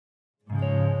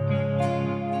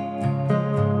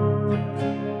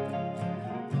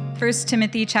1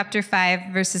 Timothy chapter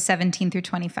 5, verses 17 through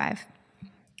 25.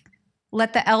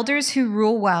 Let the elders who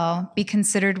rule well be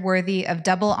considered worthy of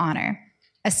double honor,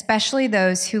 especially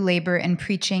those who labor in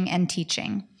preaching and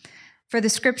teaching. For the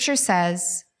scripture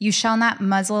says, "You shall not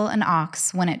muzzle an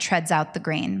ox when it treads out the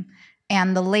grain,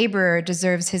 and the laborer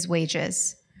deserves his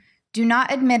wages. Do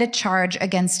not admit a charge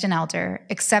against an elder,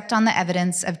 except on the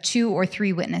evidence of 2 or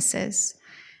 3 witnesses.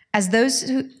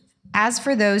 As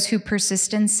for those who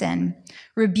persist in sin,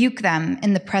 rebuke them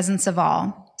in the presence of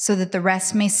all, so that the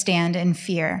rest may stand in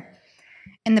fear.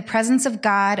 In the presence of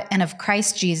God and of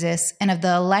Christ Jesus and of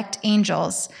the elect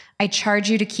angels, I charge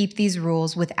you to keep these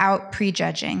rules without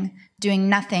prejudging, doing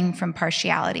nothing from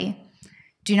partiality.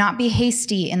 Do not be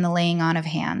hasty in the laying on of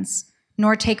hands,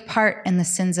 nor take part in the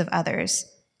sins of others.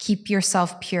 Keep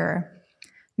yourself pure.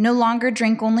 No longer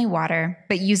drink only water,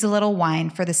 but use a little wine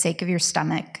for the sake of your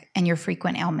stomach and your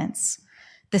frequent ailments.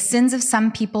 The sins of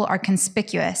some people are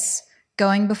conspicuous,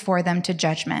 going before them to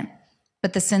judgment,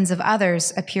 but the sins of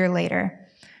others appear later.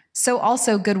 So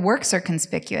also good works are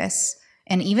conspicuous,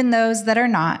 and even those that are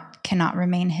not cannot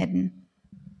remain hidden."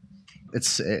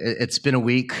 It's been a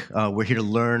week. We're here to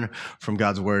learn from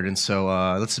God's word, and so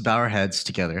let's bow our heads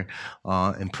together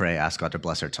and pray, ask God to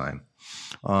bless our time.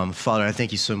 Father, I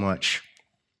thank you so much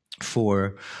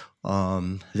for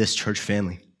this church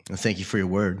family. I thank you for your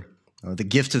word, the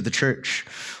gift of the church,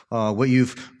 what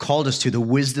you've called us to, the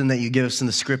wisdom that you give us in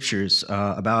the scriptures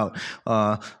about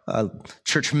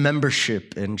church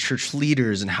membership and church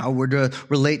leaders and how we're to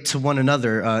relate to one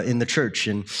another in the church.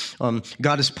 And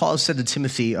God, as Paul said to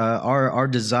Timothy, our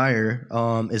desire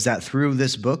is that through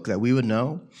this book that we would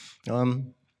know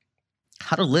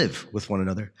how to live with one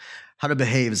another, how to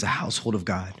behave as a household of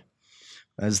God,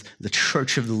 as the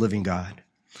church of the living God,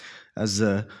 as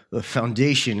the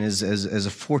foundation, as a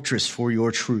fortress for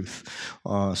your truth.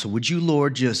 So would you,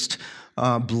 Lord, just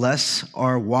bless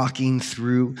our walking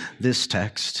through this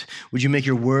text? Would you make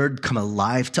your word come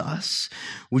alive to us?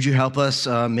 Would you help us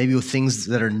maybe with things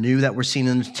that are new that we're seeing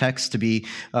in the text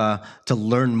to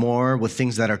learn more, with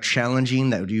things that are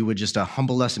challenging, that you would just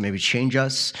humble us and maybe change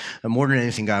us? And more than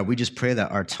anything, God, we just pray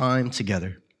that our time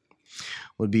together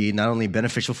would be not only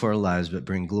beneficial for our lives, but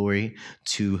bring glory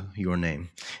to your name.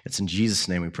 It's in Jesus'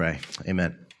 name we pray.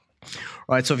 Amen.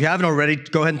 All right, so if you haven't already,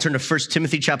 go ahead and turn to 1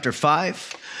 Timothy chapter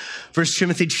 5. 1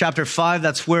 Timothy chapter 5,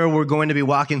 that's where we're going to be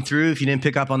walking through. If you didn't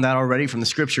pick up on that already from the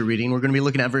scripture reading, we're going to be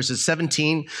looking at verses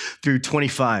 17 through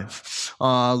 25.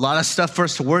 A lot of stuff for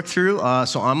us to work through,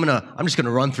 so I'm just going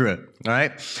to run through it, all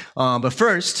right? But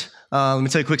first, let me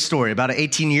tell you a quick story. About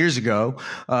 18 years ago,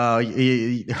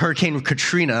 Hurricane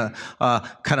Katrina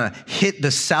kind of hit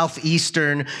the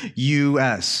southeastern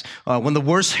U.S. One of the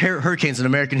worst hurricanes in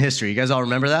American history. You guys all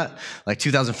remember that? Like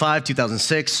 2005,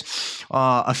 2006.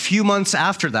 A few months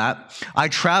after that, I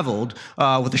traveled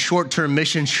with a short-term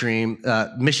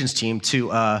missions team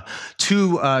to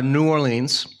New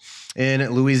Orleans in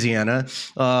Louisiana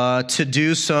to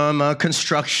do some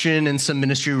construction and some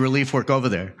ministry relief work over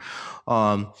there.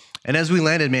 And as we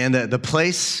landed, man, the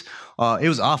place, it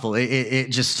was awful. It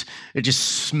just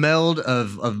smelled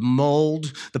of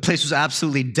mold. The place was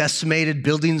absolutely decimated.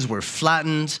 Buildings were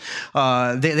flattened.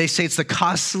 They say it's the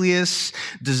costliest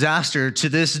disaster to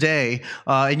this day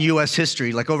in U.S.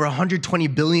 history, like over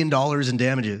 $120 billion in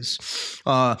damages.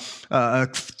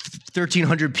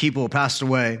 1,300 people passed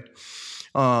away.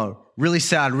 Really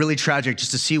sad, really tragic just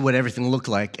to see what everything looked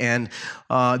like. And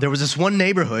there was this one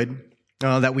neighborhood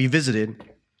that we visited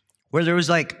where there was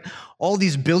like all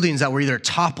these buildings that were either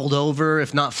toppled over,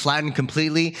 if not flattened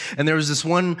completely. And there was this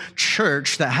one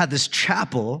church that had this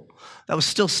chapel that was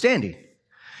still standing.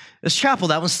 This chapel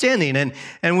that was standing. And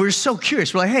we were so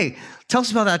curious. We're like, hey, tell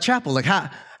us about that chapel. Like, how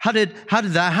did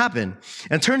that happen?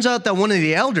 And it turns out that one of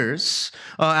the elders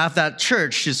at that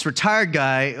church, this retired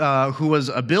guy who was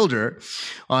a builder,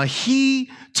 he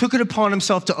took it upon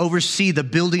himself to oversee the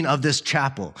building of this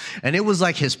chapel. And it was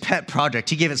like his pet project.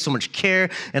 He gave it so much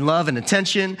care and love and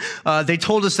attention. They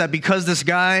told us that because this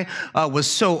guy was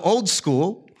so old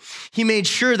school, he made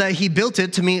sure that he built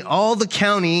it to meet all the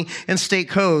county and state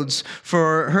codes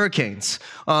for hurricanes,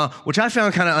 which I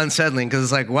found kind of unsettling because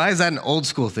it's like, why is that an old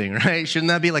school thing, right? Shouldn't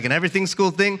that be like an everything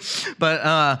school thing?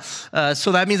 But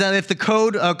so that means that if the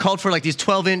code called for like these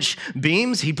 12-inch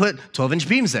beams, he put 12-inch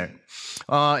beams there.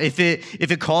 If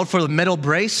it called for the metal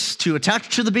brace to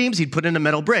attach to the beams, he'd put in a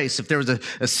metal brace. If there was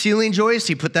a ceiling joist,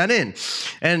 he put that in.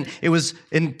 And it was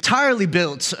entirely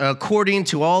built according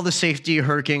to all the safety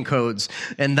hurricane codes.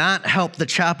 And that helped the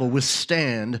chapel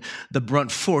withstand the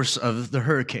brunt force of the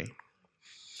hurricane.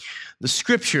 The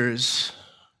scriptures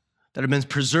that have been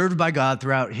preserved by God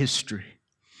throughout history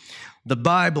The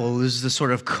Bible is the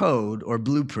sort of code or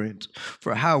blueprint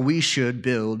for how we should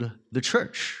build the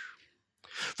church,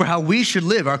 for how we should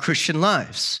live our Christian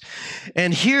lives.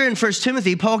 And here in 1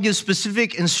 Timothy, Paul gives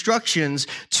specific instructions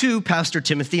to Pastor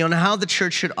Timothy on how the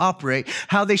church should operate,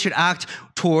 how they should act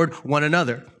toward one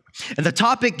another. And the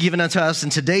topic given unto us in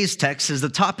today's text is the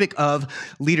topic of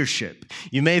leadership.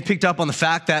 You may have picked up on the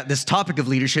fact that this topic of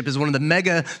leadership is one of the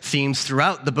mega themes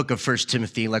throughout the book of 1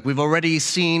 Timothy. Like we've already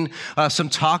seen some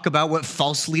talk about what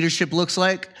false leadership looks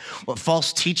like, what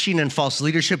false teaching and false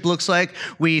leadership looks like.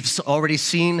 We've already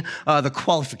seen the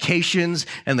qualifications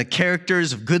and the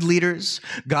characters of good leaders,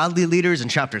 godly leaders in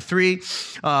chapter 3.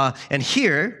 And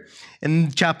here,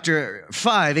 in chapter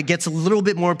 5, it gets a little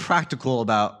bit more practical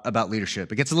about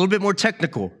leadership. It gets a little bit more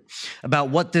technical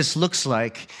about what this looks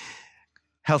like,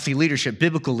 healthy leadership,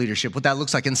 biblical leadership, what that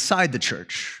looks like inside the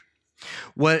church,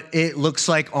 what it looks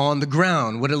like on the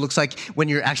ground, what it looks like when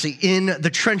you're actually in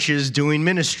the trenches doing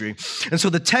ministry. And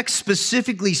so the text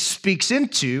specifically speaks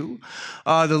into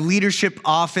the leadership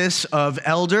office of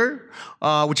elder,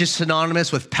 which is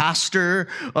synonymous with pastor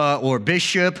or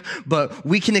bishop, but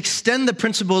we can extend the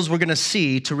principles we're going to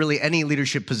see to really any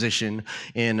leadership position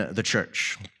in the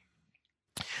church.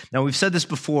 Now, we've said this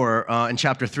before in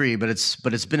chapter 3, but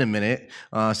it's been a minute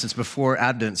since before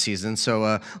Advent season. So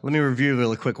let me review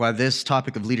really quick why this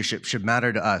topic of leadership should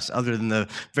matter to us, other than the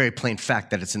very plain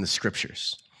fact that it's in the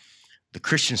scriptures. The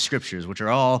Christian scriptures, which are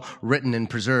all written and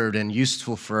preserved and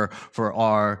useful for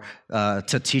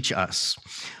to teach us.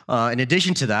 In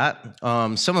addition to that,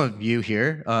 some of you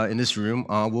here in this room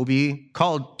will be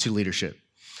called to leadership.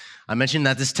 I mentioned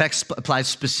that this text applies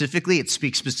specifically, it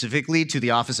speaks specifically to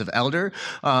the office of elder,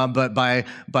 but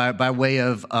by way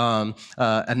of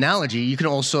analogy, you can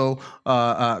also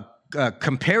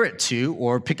compare it to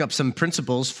or pick up some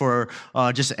principles for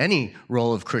just any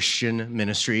role of Christian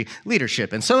ministry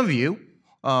leadership. And some of you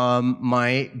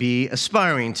might be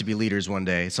aspiring to be leaders one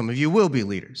day. Some of you will be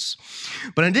leaders.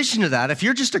 But in addition to that, if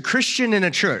you're just a Christian in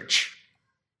a church,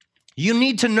 you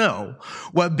need to know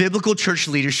what biblical church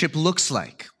leadership looks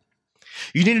like.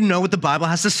 You need to know what the Bible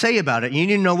has to say about it. You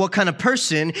need to know what kind of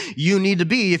person you need to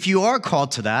be if you are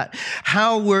called to that,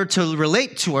 how we're to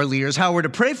relate to our leaders, how we're to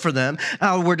pray for them,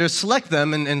 how we're to select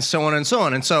them, and so on and so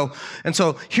on. And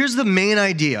so here's the main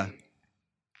idea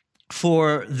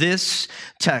for this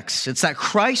text. It's that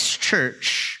Christ's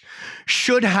church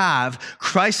should have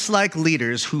Christ-like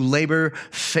leaders who labor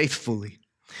faithfully.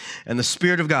 And the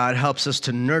Spirit of God helps us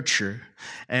to nurture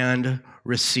and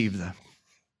receive them.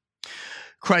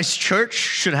 Christ's church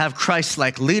should have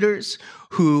Christ-like leaders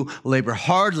who labor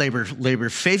hard, labor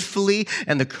faithfully,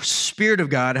 and the Spirit of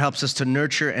God helps us to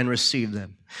nurture and receive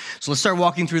them. So let's start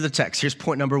walking through the text. Here's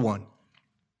point number 1.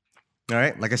 All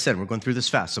right, like I said, we're going through this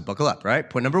fast, so buckle up, all right?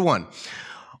 Point number 1,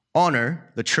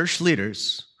 honor the church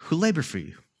leaders who labor for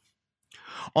you.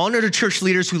 Honor the church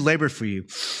leaders who labor for you.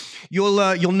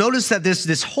 You'll notice that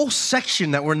this whole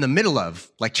section that we're in the middle of,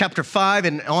 like chapter 5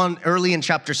 and on early in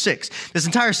chapter 6, this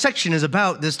entire section is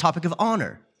about this topic of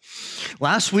honor.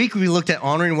 Last week, we looked at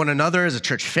honoring one another as a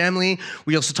church family.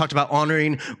 We also talked about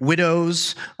honoring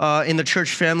widows in the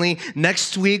church family.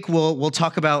 Next week, we'll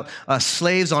talk about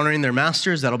slaves honoring their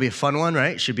masters. That'll be a fun one,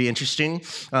 right? Should be interesting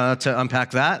to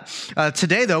unpack that.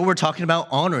 Today, though, we're talking about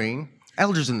honoring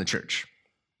elders in the church.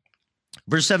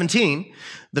 Verse 17,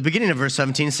 the beginning of verse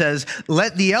 17 says,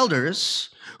 "Let the elders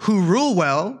who rule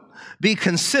well be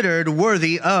considered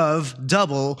worthy of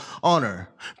double honor."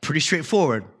 Pretty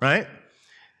straightforward, right?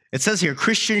 It says here,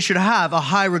 Christians should have a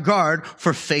high regard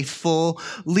for faithful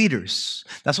leaders.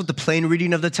 That's what the plain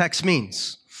reading of the text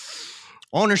means.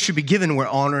 Honor should be given where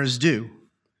honor is due.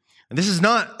 And this is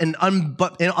not an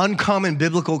uncommon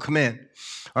biblical command.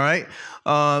 All right,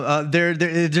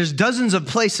 there's dozens of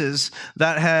places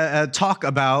that talk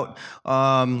about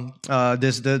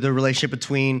the relationship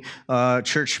between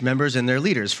church members and their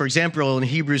leaders. For example, in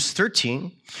Hebrews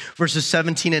 13, verses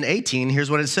 17 and 18, here's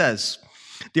what it says.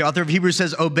 The author of Hebrews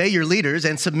says, "Obey your leaders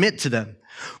and submit to them,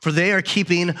 for they are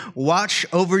keeping watch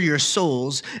over your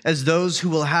souls as those who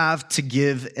will have to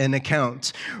give an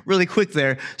account." Really quick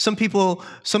there, some people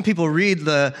read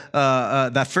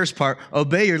that first part,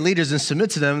 "Obey your leaders and submit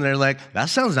to them," and they're like, that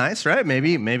sounds nice, right?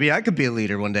 Maybe I could be a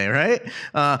leader one day, right?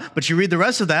 But you read the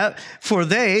rest of that, "For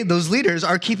they, those leaders,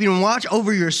 are keeping watch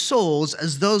over your souls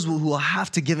as those who will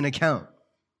have to give an account."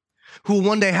 Who will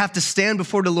one day have to stand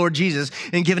before the Lord Jesus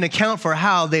and give an account for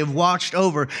how they've watched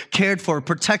over, cared for,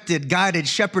 protected, guided,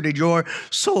 shepherded your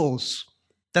souls.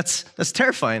 That's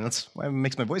terrifying. That's why it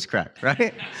makes my voice crack,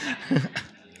 right?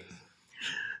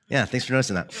 Yeah, thanks for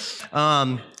noticing that.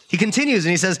 He continues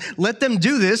and he says, let them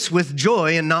do this with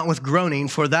joy and not with groaning,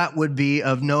 for that would be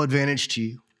of no advantage to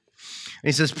you. And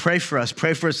he says, pray for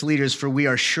us leaders, for we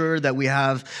are sure that we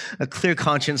have a clear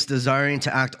conscience, desiring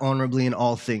to act honorably in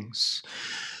all things.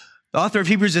 The author of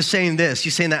Hebrews is saying this.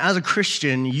 He's saying that as a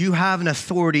Christian, you have an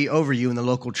authority over you in the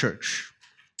local church.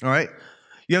 All right?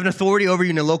 You have an authority over you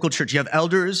in the local church. You have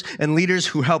elders and leaders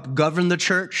who help govern the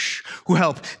church, who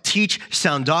help teach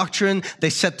sound doctrine. They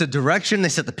set the direction. They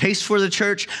set the pace for the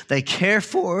church. They care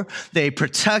for, they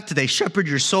protect, they shepherd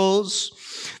your souls.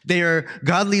 They are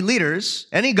godly leaders.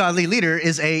 Any godly leader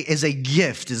is a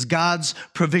gift, is God's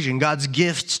provision, God's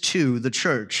gift to the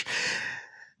church.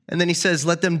 And then he says,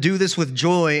 let them do this with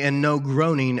joy and no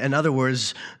groaning. In other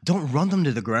words, don't run them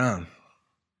to the ground.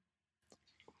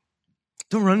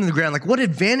 Don't run to the ground. Like, what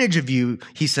advantage of you,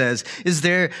 he says, is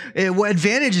there? What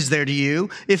advantage is there to you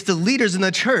if the leaders in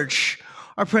the church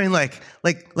are praying like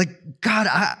God,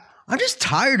 I'm just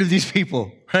tired of these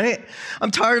people, right?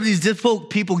 I'm tired of these difficult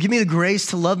people. Give me the grace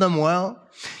to love them well.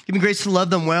 Give me grace to love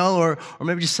them well, or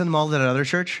maybe just send them all to that other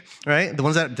church, right? The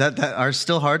ones that are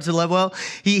still hard to love well.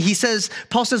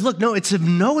 Paul says, look, no, it's of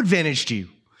no advantage to you.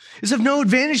 It's of no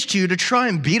advantage to you to try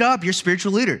and beat up your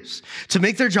spiritual leaders, to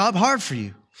make their job hard for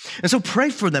you. And so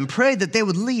pray for them. Pray that they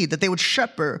would lead, that they would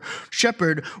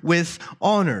shepherd with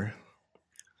honor.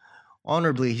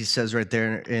 Honorably, he says right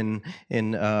there in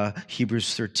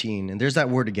Hebrews 13. And there's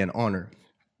that word again, honor.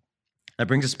 That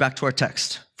brings us back to our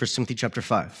text, 1 Timothy chapter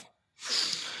 5.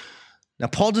 Now,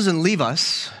 Paul doesn't leave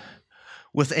us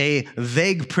with a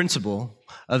vague principle,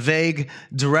 a vague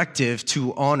directive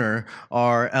to honor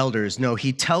our elders. No,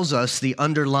 he tells us the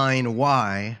underlying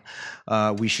why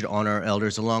we should honor our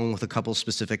elders, along with a couple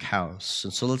specific hows.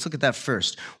 And so let's look at that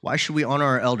first. Why should we honor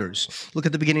our elders? Look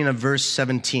at the beginning of verse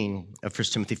 17 of 1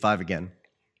 Timothy 5 again.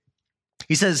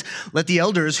 He says, let the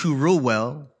elders who rule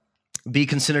well be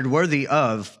considered worthy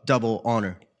of double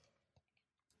honor.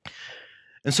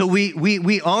 And so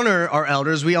we honor our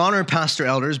elders, we honor pastor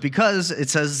elders because it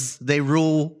says they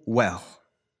rule well.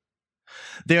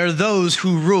 They are those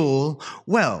who rule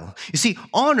well. You see,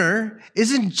 honor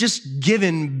isn't just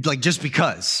given just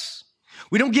because.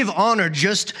 We don't give honor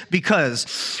just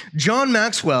because. John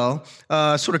Maxwell,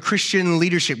 sort of Christian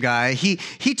leadership guy, he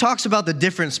talks about the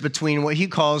difference between what he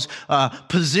calls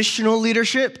positional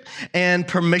leadership and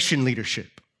permission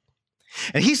leadership.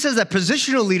 And he says that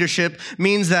positional leadership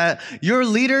means that you're a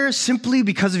leader simply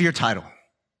because of your title.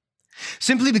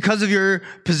 Simply because of your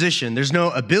position. There's no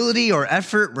ability or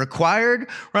effort required,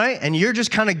 right? And you're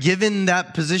just kind of given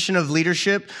that position of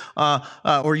leadership,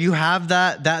 or you have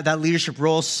that leadership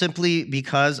role simply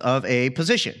because of a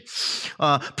position.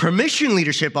 Permission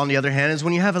leadership, on the other hand, is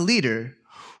when you have a leader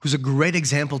who's a great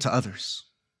example to others.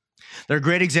 They're a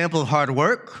great example of hard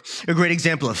work, a great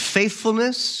example of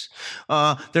faithfulness.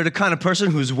 They're the kind of person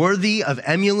who's worthy of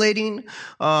emulating,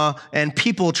 and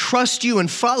people trust you and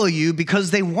follow you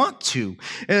because they want to.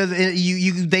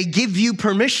 They give you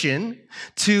permission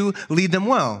to lead them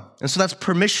well. And so that's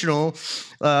permission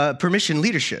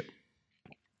leadership.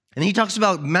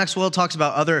 And Maxwell talks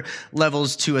about other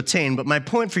levels to attain. But my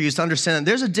point for you is to understand that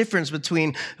there's a difference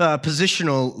between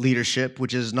positional leadership,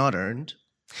 which is not earned,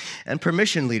 and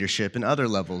permission leadership in other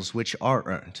levels, which are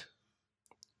earned.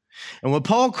 And what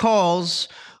Paul calls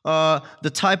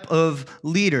the type of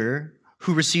leader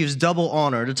who receives double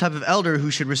honor, the type of elder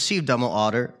who should receive double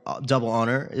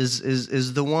honor,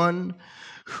 is the one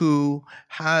who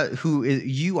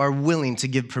you are willing to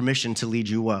give permission to lead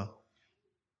you well.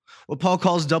 What Paul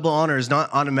calls double honor is not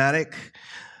automatic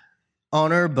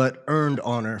honor, but earned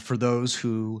honor for those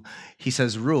who, he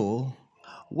says, rule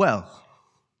well.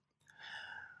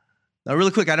 Now,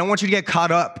 really quick, I don't want you to get caught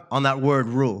up on that word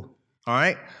rule, all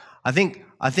right? I think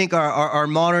our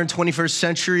modern 21st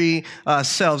century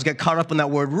selves get caught up on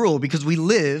that word rule because we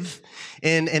live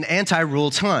in an anti-rule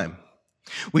time.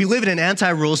 We live in an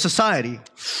anti-rule society.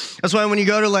 That's why when you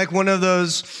go to one of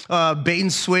those bait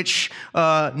and switch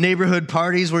neighborhood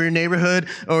parties where your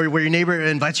neighbor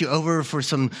invites you over for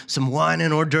some wine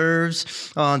and hors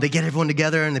d'oeuvres, they get everyone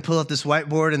together and they pull up this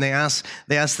whiteboard and they ask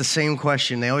the same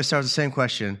question. They always start with the same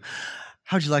question.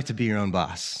 How'd you like to be your own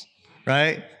boss?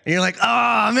 Right? And you're like,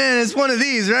 oh man, it's one of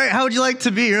these, right? How would you like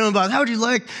to be your own boss? How would you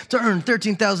like to earn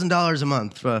 $13,000 a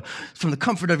month from the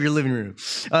comfort of your living room?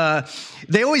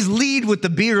 They always lead with the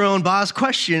be your own boss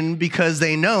question because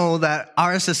they know that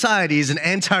our society is an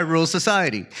anti-rule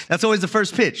society. That's always the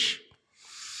first pitch.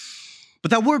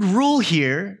 But that word rule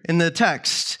here in the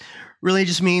text really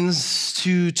just means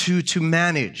to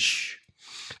manage,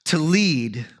 to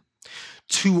lead,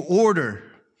 to order,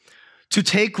 to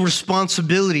take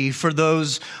responsibility for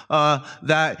those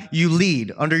that you lead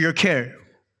under your care.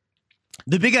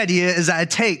 The big idea is that it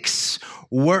takes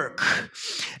work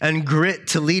and grit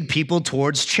to lead people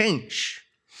towards change.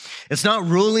 It's not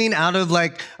ruling out of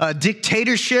like a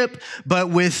dictatorship, but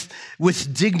with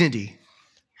dignity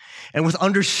and with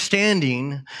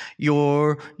understanding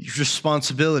your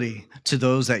responsibility to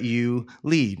those that you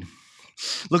lead.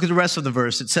 Look at the rest of the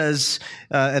verse. It says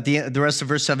at the rest of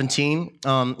verse 17,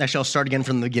 actually I'll start again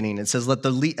from the beginning. It says, let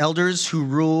the elders who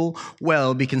rule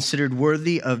well be considered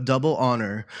worthy of double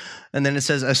honor. And then it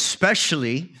says,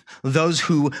 especially those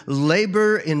who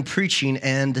labor in preaching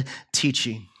and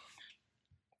teaching.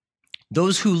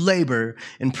 Those who labor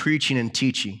in preaching and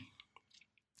teaching.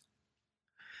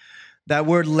 That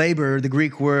word labor, the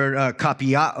Greek word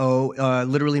kapiao,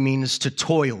 literally means to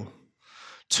toil.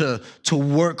 To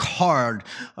work hard.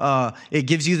 It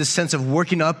gives you the sense of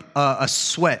working up a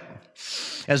sweat.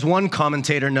 As one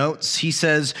commentator notes, he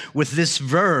says, with this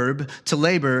verb to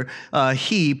labor,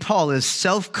 Paul, is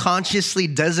self-consciously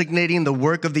designating the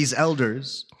work of these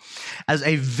elders as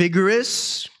a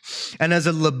vigorous and as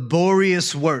a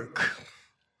laborious work.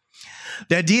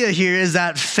 The idea here is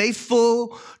that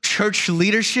faithful church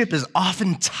leadership is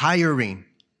often tiring.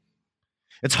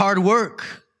 It's hard work.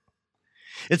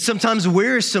 It's sometimes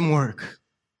wearisome work.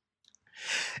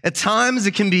 At times,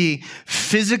 it can be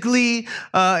physically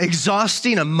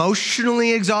exhausting,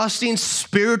 emotionally exhausting,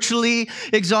 spiritually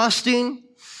exhausting.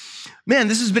 Man,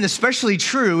 this has been especially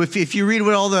true if you read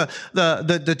what all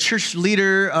the church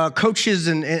leader coaches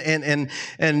and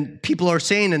people are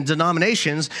saying in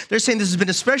denominations. They're saying this has been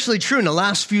especially true in the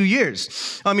last few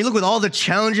years. I mean, look with all the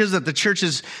challenges that the church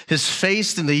has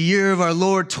faced in the year of our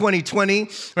Lord 2020,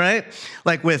 right?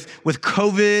 Like with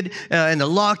COVID and the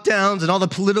lockdowns and all the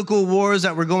political wars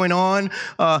that were going on.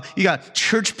 You got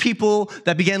church people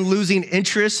that began losing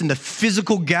interest in the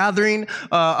physical gathering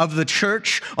of the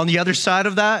church on the other side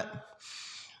of that.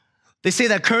 They say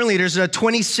that currently there's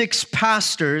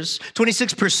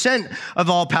 26% of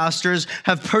all pastors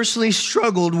have personally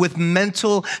struggled with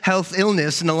mental health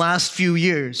illness in the last few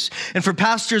years. And for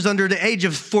pastors under the age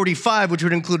of 45, which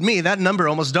would include me, that number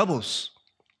almost doubles.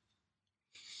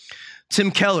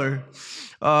 Tim Keller,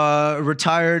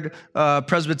 retired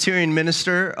Presbyterian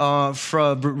minister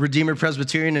from Redeemer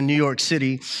Presbyterian in New York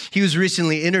City, he was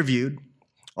recently interviewed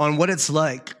on what it's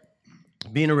like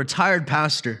being a retired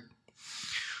pastor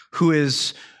who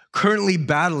is currently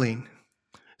battling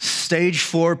stage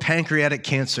 4 pancreatic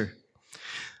cancer.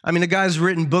 I mean, the guy's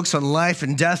written books on life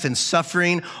and death and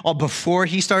suffering all before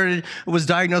he was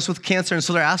diagnosed with cancer. And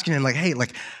so they're asking him like, hey,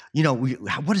 what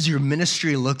does your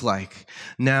ministry look like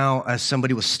now as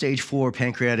somebody with stage 4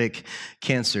 pancreatic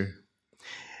cancer?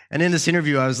 And in this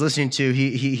interview I was listening to,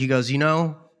 he goes,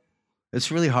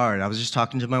 it's really hard. I was just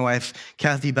talking to my wife,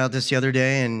 Kathy, about this the other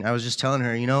day, and I was just telling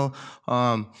her,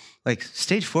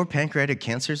 stage 4 pancreatic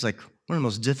cancer is like one of the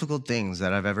most difficult things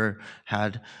that I've ever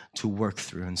had to work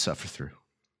through and suffer through.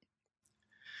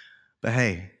 But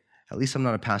hey, at least I'm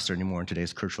not a pastor anymore in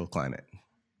today's cultural climate.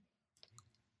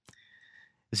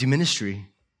 This ministry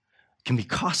can be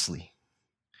costly.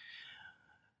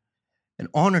 And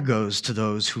honor goes to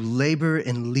those who labor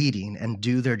in leading and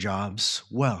do their jobs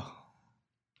well.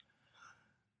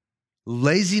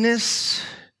 Laziness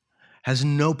has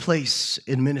no place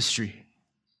in ministry.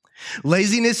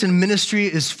 Laziness in ministry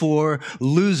is for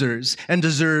losers and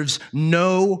deserves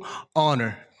no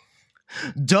honor.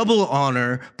 Double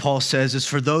honor, Paul says, is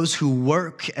for those who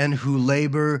work and who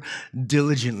labor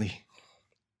diligently.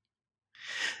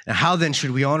 Now, how then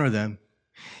should we honor them?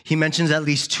 He mentions at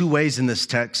least 2 ways in this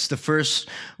text. The first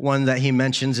one that he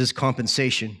mentions is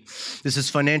compensation. This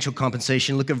is financial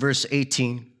compensation. Look at verse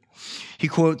 18. He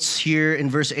quotes here in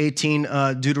verse 18,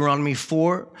 Deuteronomy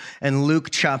 4 and Luke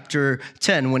chapter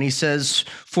 10, when he says,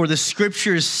 for the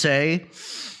scripture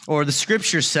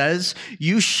says,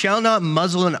 you shall not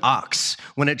muzzle an ox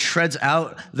when it treads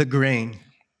out the grain,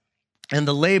 and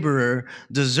the laborer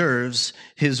deserves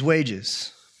his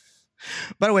wages.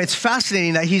 By the way, it's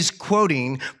fascinating that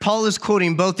Paul is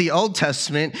quoting both the Old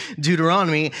Testament,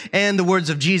 Deuteronomy, and the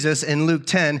words of Jesus in Luke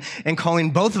 10, and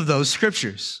calling both of those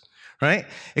scriptures. Right?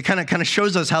 It kind of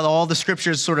shows us how all the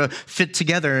scriptures sort of fit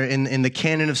together in the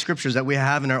canon of scriptures that we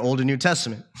have in our Old and New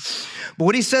Testament. But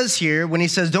what he says here, when he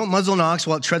says, don't muzzle an ox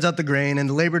while it treads out the grain and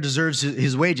the laborer deserves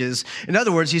his wages, in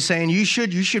other words, he's saying you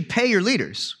should pay your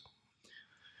leaders.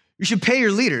 You should pay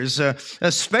your leaders,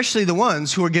 especially the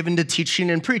ones who are given to teaching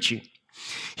and preaching.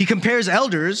 He compares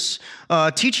elders,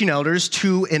 teaching elders,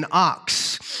 to an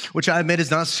ox, which I admit is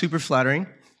not super flattering.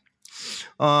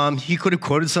 He could have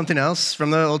quoted something else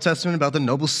from the Old Testament about the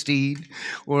noble steed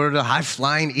or the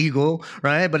high-flying eagle,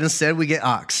 right? But instead, we get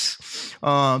ox.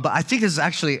 But I think this is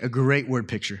actually a great word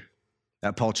picture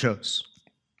that Paul chose.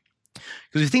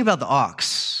 Because you think about the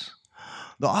ox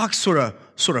sort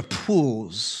of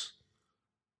pulls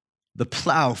the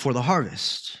plow for the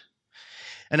harvest.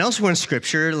 And elsewhere in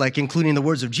Scripture, like including the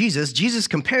words of Jesus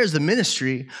compares the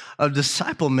ministry of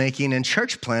disciple making and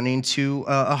church planting to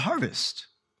a harvest.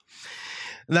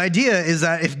 And the idea is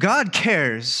that if God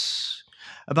cares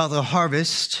about the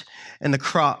harvest and the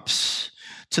crops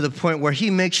to the point where he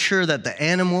makes sure that the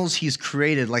animals he's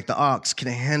created, like the ox, can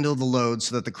handle the load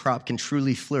so that the crop can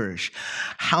truly flourish,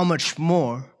 how much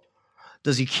more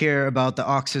does he care about the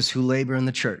oxes who labor in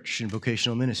the church in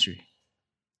vocational ministry?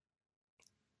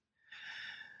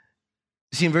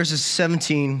 See, in verses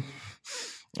 17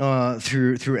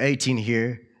 through 18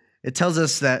 here, it tells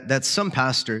us that some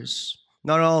pastors,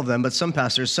 not all of them, but some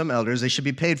pastors, some elders, they should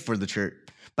be paid for the church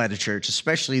by the church,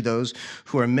 especially those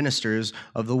who are ministers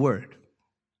of the word.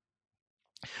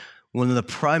 One of the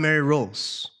primary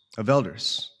roles of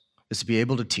elders is to be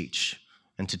able to teach,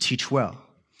 and to teach well,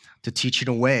 to teach in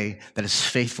a way that is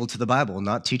faithful to the Bible,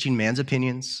 not teaching man's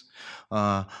opinions,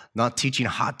 not teaching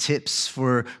hot tips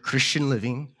for Christian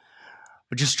living,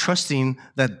 but just trusting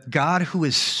that God, who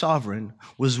is sovereign,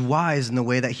 was wise in the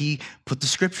way that he put the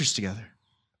scriptures together.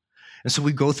 And so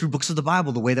we go through books of the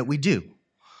Bible the way that we do.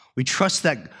 We trust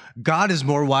that God is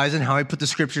more wise in how he put the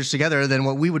scriptures together than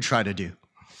what we would try to do.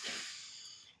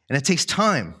 And it takes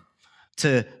time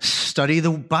to study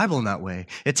the Bible in that way.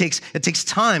 It takes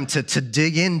time to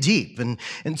dig in deep and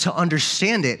to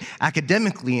understand it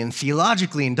academically and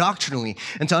theologically and doctrinally,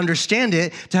 and to understand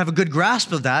it, to have a good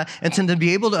grasp of that, and to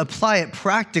be able to apply it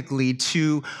practically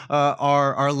to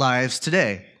our lives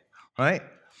today, right?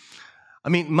 I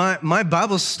mean, my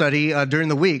Bible study during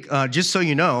the week, just so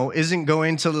you know, isn't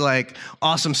going to like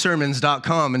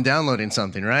awesomesermons.com and downloading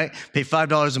something, right? Pay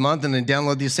 $5 a month and then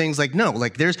download these things. Like, no,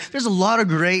 like there's a lot of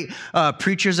great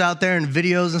preachers out there and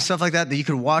videos and stuff like that you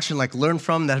could watch and like learn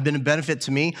from that have been a benefit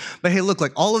to me. But hey, look,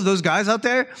 like all of those guys out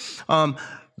there,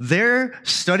 they're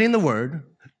studying the word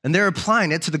and they're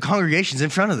applying it to the congregations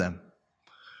in front of them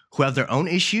who have their own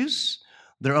issues,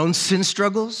 their own sin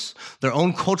struggles, their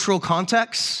own cultural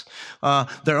contexts,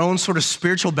 their own sort of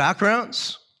spiritual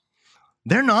backgrounds.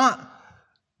 They're not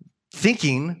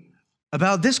thinking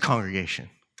about this congregation.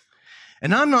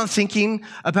 And I'm not thinking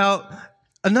about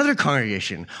another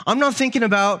congregation. I'm not thinking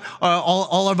about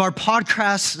all of our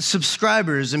podcast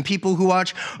subscribers and people who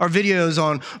watch our videos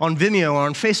on Vimeo or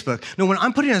on Facebook. No, when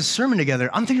I'm putting a sermon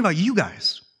together, I'm thinking about you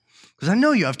guys. Because I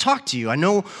know you, I've talked to you. I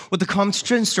know what the common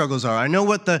sin struggles are. I know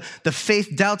what the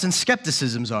faith doubts and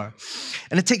skepticisms are.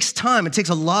 And it takes time. It takes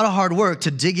a lot of hard work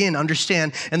to dig in,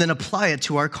 understand, and then apply it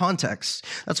to our context.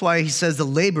 That's why he says the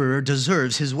laborer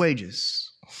deserves his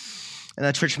wages. And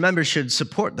that church members should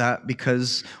support that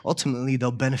because ultimately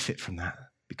they'll benefit from that.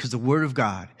 Because the word of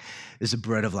God is the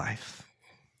bread of life.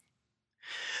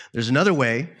 There's another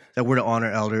way that we're to honor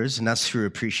elders, and that's through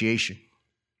appreciation.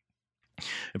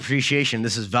 Appreciation.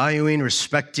 This is valuing,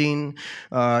 respecting,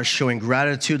 showing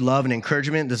gratitude, love, and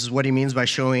encouragement. This is what he means by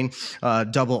showing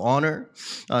double honor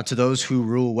to those who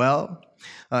rule well.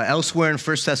 Elsewhere in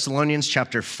 1 Thessalonians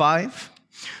chapter 5,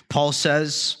 Paul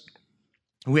says,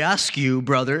 "We ask you,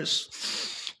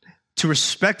 brothers, to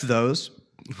respect those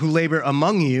who labor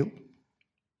among you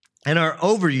and are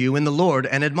over you in the Lord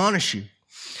and admonish you,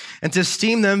 and to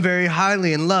esteem them very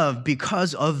highly in love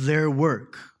because of their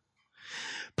work."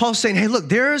 Paul's saying, hey, look,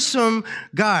 there are some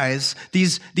guys,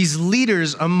 these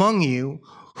leaders among you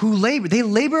who labor. They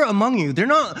labor among you. They're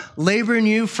not laboring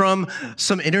you from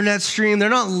some internet stream. They're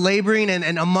not laboring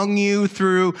and among you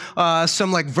through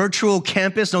some like virtual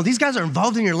campus. No, these guys are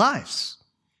involved in your lives.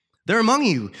 They're among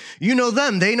you. You know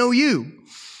them. They know you.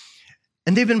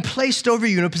 And they've been placed over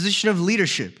you in a position of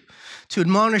leadership to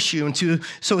admonish you and to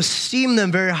so esteem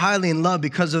them very highly in love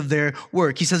because of their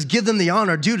work. He says, give them the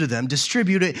honor due to them,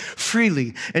 distribute it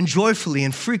freely and joyfully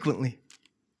and frequently.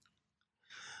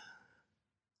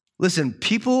 Listen,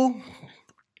 people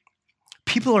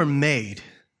are made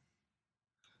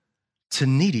to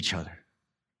need each other.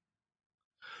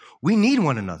 We need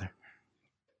one another.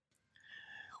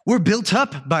 We're built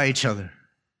up by each other.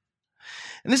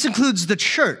 And this includes the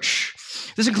church.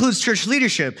 This includes church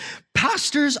leadership.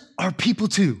 Pastors are people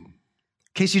too, in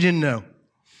case you didn't know.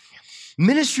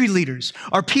 Ministry leaders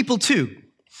are people too.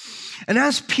 And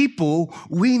as people,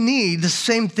 we need the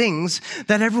same things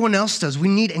that everyone else does. We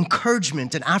need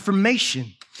encouragement and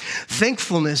affirmation,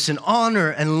 thankfulness and honor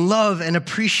and love and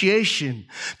appreciation,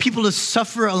 people to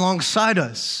suffer alongside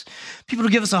us, people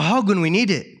to give us a hug when we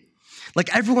need it,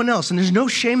 like everyone else. And there's no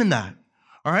shame in that.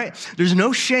 All right? There's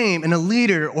no shame in a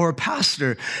leader or a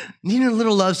pastor needing a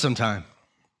little love sometime.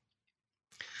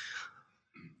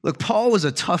 Look, Paul was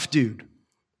a tough dude.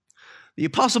 The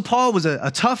Apostle Paul was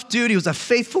a tough dude. He was a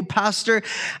faithful pastor,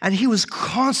 and he was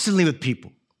constantly with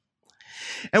people.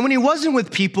 And when he wasn't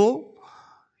with people,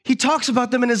 he talks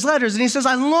about them in his letters, and he says,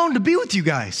 I long to be with you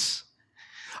guys.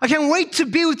 I can't wait to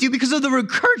be with you because of the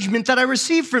encouragement that I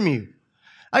receive from you.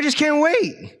 I just can't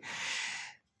wait.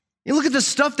 You look at the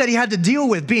stuff that he had to deal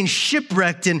with, being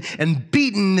shipwrecked and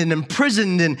beaten and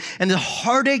imprisoned and the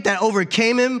heartache that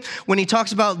overcame him when he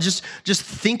talks about just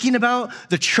thinking about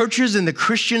the churches and the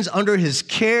Christians under his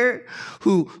care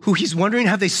who he's wondering,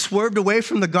 have they swerved away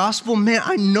from the gospel? Man,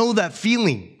 I know that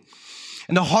feeling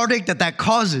and the heartache that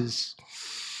causes.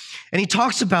 And he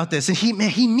talks about this, and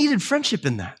he needed friendship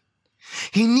in that.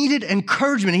 He needed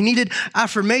encouragement. He needed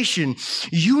affirmation.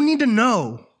 You need to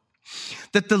know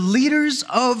that the leaders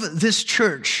of this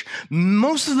church,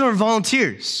 most of them are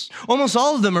volunteers. Almost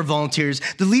all of them are volunteers.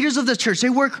 The leaders of the church,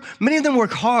 many of them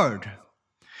work hard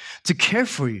to care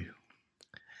for you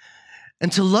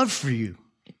and to love for you.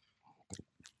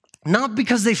 Not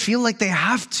because they feel like they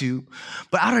have to,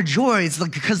 but out of joy. It's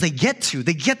like because they get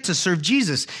to serve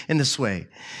Jesus in this way.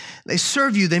 They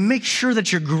serve you. They make sure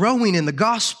that you're growing in the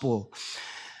gospel.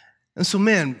 And so,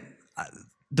 man,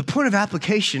 the point of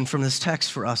application from this text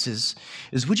for us is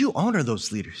would you honor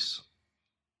those leaders?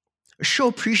 Show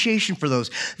appreciation for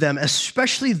them,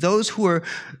 especially those who are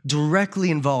directly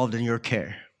involved in your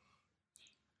care.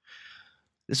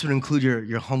 This would include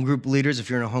your home group leaders if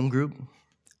you're in a home group,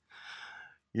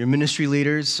 your ministry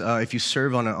leaders if you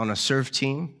serve on a serve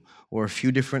team or a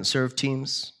few different serve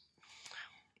teams.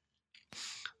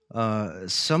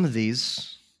 Some of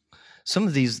these,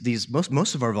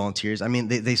 most of our volunteers, I mean,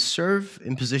 they serve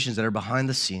in positions that are behind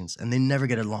the scenes and they never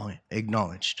get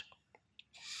acknowledged.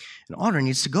 And honor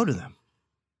needs to go to them.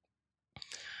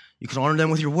 You can honor them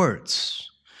with your words.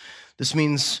 This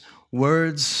means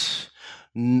words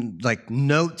like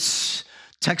notes,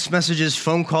 text messages,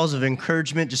 phone calls of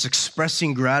encouragement, just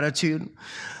expressing gratitude.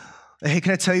 Hey,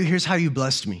 can I tell you, here's how you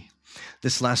blessed me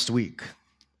this last week.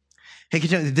 Hey,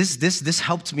 this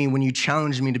helped me when you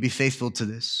challenged me to be faithful to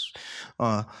this.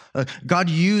 God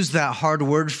used that hard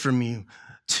word from you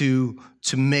to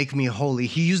make me holy.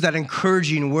 He used that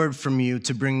encouraging word from you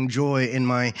to bring joy in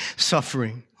my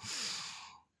suffering.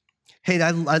 Hey,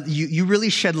 you really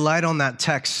shed light on that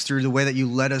text through the way that you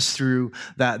led us through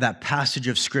that passage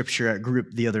of scripture at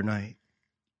group the other night.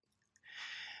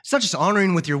 It's not just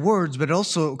honoring with your words, but it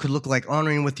also could look like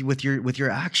honoring with your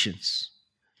actions.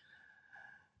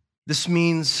 This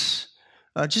means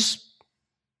just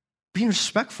being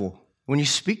respectful when you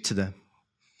speak to them,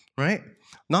 right?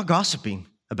 Not gossiping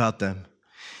about them.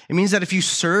 It means that if you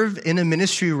serve in a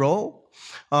ministry role,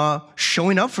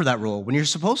 showing up for that role when you're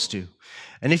supposed to.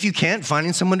 And if you can't,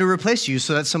 finding someone to replace you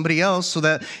so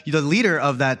that the leader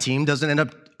of that team doesn't end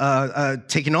up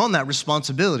taking on that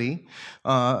responsibility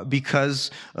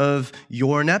because of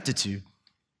your ineptitude.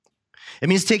 It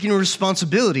means taking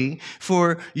responsibility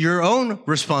for your own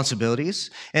responsibilities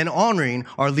and honoring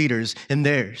our leaders in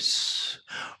theirs.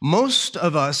 Most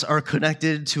of us are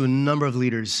connected to a number of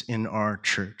leaders in our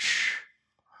church.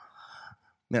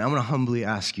 Man, I'm going to humbly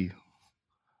ask you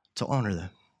to honor them.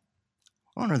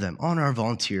 Honor them. Honor our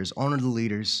volunteers. Honor the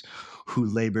leaders who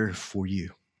labor for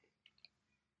you.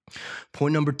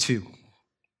 Point number 2.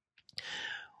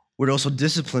 We're to also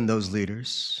discipline those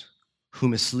leaders who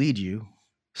mislead you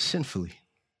sinfully.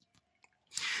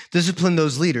 Discipline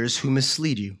those leaders who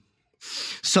mislead you.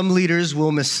 Some leaders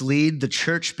will mislead the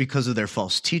church because of their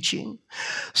false teaching.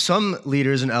 Some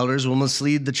leaders and elders will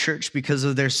mislead the church because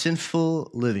of their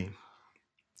sinful living.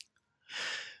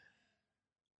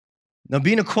 Now,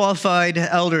 being a qualified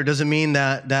elder doesn't mean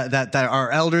that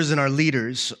our elders and our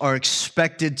leaders are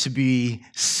expected to be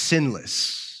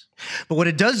sinless. But what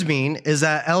it does mean is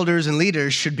that elders and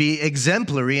leaders should be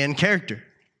exemplary in character.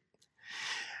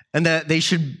 And that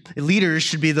leaders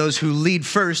should be those who lead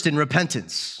first in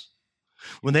repentance.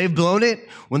 When they've blown it,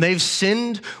 when they've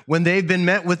sinned, when they've been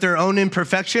met with their own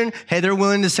imperfection, hey, they're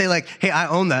willing to say like, hey, I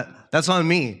own that. That's on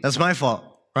me. That's my fault,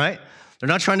 right? They're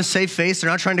not trying to save face. They're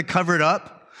not trying to cover it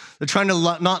up. They're trying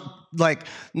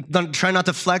to try not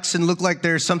to flex and look like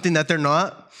they're something that they're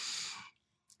not.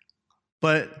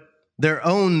 But they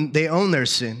own their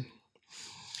sin.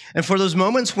 And for those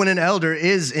moments when an elder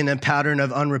is in a pattern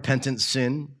of unrepentant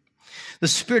sin, the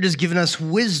Spirit has given us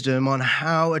wisdom on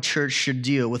how a church should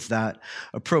deal with that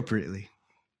appropriately.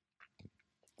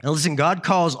 Now listen, God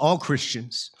calls all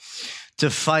Christians to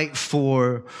fight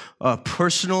for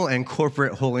personal and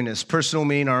corporate holiness. Personal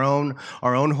meaning our own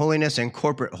holiness, and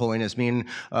corporate holiness meaning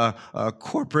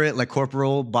corporate, like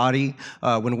corporal body,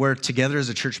 when we're together as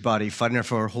a church body fighting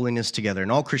for holiness together.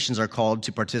 And all Christians are called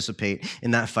to participate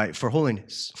in that fight for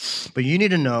holiness. But you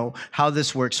need to know how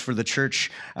this works for the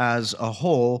church as a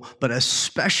whole, but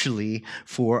especially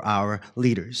for our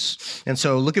leaders. And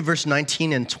so look at verse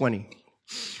 19 and 20.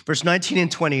 Verse 19 and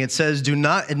 20, it says, "Do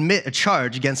not admit a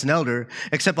charge against an elder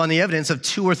except on the evidence of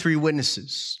 2 or 3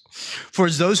 witnesses. For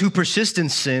as those who persist in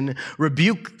sin,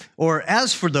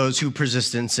 as for those who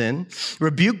persist in sin,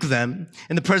 rebuke them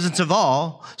in the presence of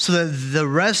all, so that the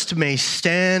rest may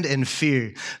stand in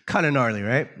fear." Kind of gnarly,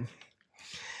 right?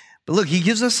 But look, he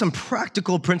gives us some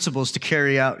practical principles to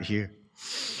carry out here.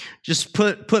 Just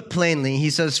put plainly, he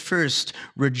says, first,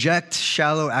 reject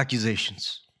shallow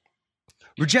accusations.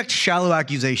 Reject shallow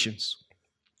accusations.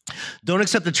 Don't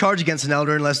accept a charge against an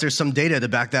elder unless there's some data to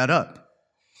back that up.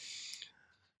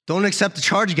 Don't accept a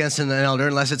charge against an elder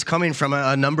unless it's coming from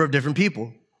a number of different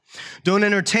people. Don't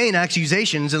entertain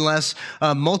accusations unless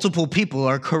multiple people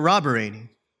are corroborating.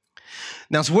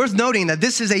 Now, it's worth noting that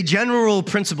this is a general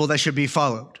principle that should be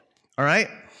followed, all right?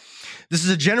 This is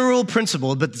a general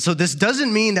principle, but so this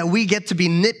doesn't mean that we get to be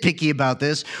nitpicky about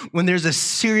this when there's a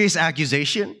serious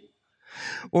accusation,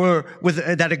 or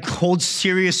that it holds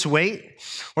serious weight,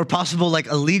 or possible like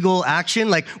illegal action.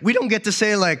 Like, we don't get to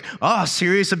say like,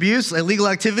 serious abuse, illegal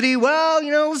activity. Well,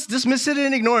 let's dismiss it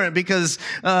and ignore it because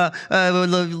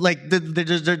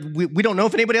we don't know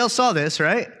if anybody else saw this,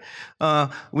 right?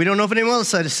 We don't know if anyone else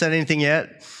said anything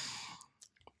yet.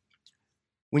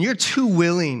 When you're too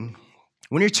willing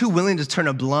to turn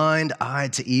a blind eye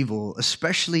to evil,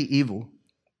 especially evil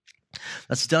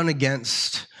that's done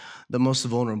against the most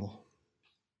vulnerable,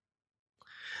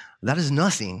 that is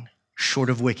nothing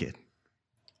short of wicked,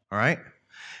 all right?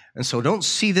 And so don't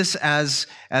see this as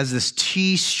this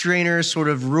T-strainer sort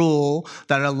of rule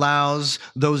that allows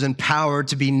those in power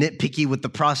to be nitpicky with the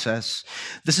process.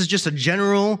 This is just a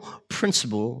general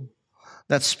principle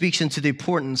that speaks into the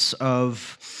importance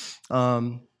of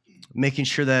making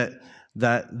sure that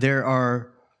there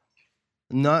are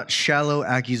not shallow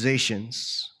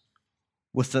accusations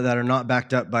that are not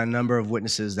backed up by a number of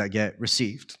witnesses that get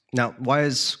received. Now, why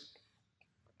is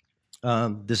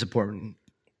this important?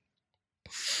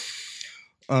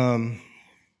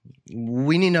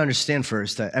 We need to understand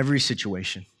first that every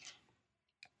situation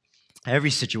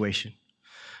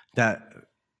that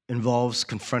involves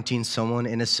confronting someone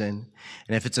in a sin,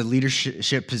 and if it's a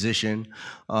leadership position,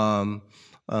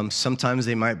 sometimes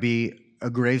they might be a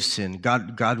grave sin.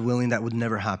 God willing, that would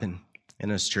never happen in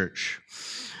this church.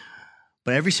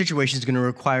 But every situation is going to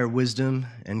require wisdom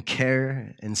and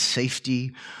care and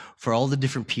safety for all the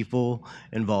different people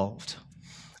involved,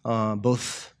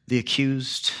 both the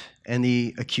accused and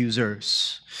the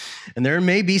accusers. And there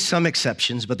may be some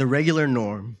exceptions, but the regular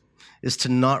norm is to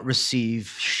not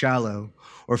receive shallow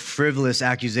or frivolous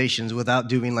accusations without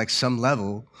doing like some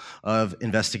level of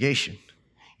investigation.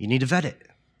 You need to vet it.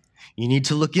 You need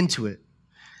to look into it.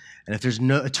 And if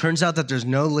it turns out that there's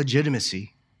no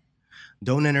legitimacy,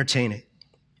 don't entertain it.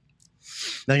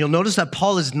 Now, you'll notice that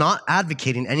Paul is not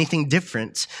advocating anything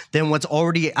different than what's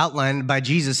already outlined by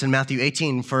Jesus in Matthew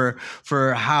 18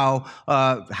 for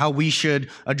how we should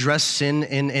address sin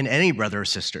in any brother or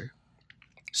sister.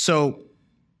 So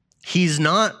he's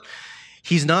not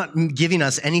giving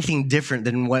us anything different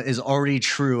than what is already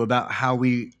true about how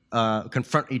we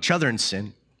confront each other in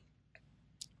sin.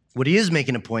 What he is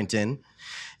making a point in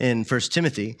 1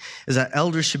 Timothy is that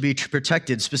elders should be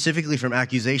protected specifically from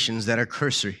accusations that are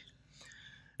cursory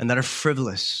and that are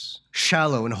frivolous,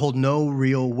 shallow, and hold no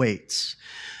real weight.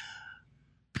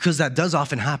 Because that does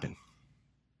often happen.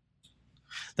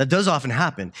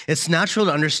 It's natural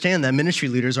to understand that ministry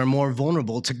leaders are more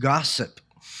vulnerable to gossip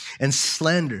and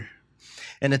slander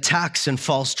and attacks and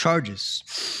false charges.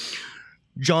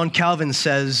 John Calvin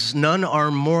says, "None are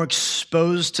more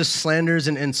exposed to slanders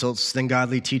and insults than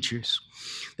godly teachers.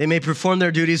 They may perform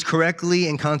their duties correctly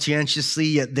and conscientiously,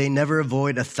 yet they never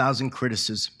avoid 1,000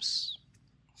 criticisms."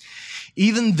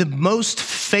 Even the most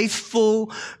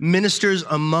faithful ministers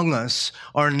among us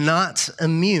are not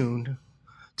immune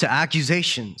to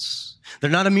accusations. They're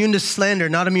not immune to slander,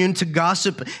 not immune to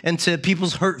gossip and to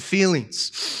people's hurt feelings.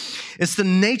 It's the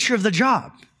nature of the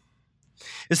job.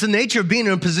 It's the nature of being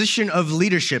in a position of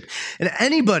leadership. And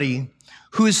anybody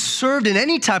who has served in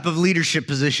any type of leadership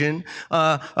position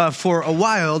for a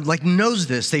while, knows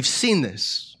this. They've seen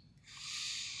this.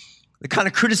 The kind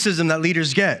of criticism that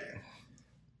leaders get.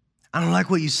 I don't like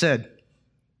what you said.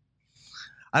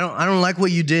 I don't like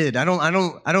what you did. I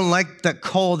don't like that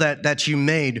call that you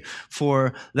made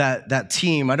for that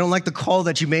team. I don't like the call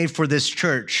that you made for this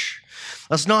church.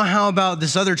 That's not how about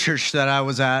this other church that I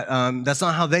was at. That's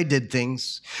not how they did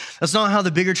things. That's not how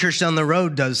the bigger church down the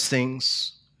road does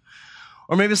things.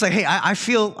 Or maybe it's like, hey, I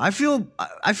feel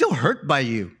hurt by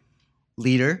you,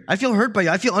 leader. I feel hurt by you.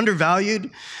 I feel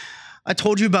undervalued. I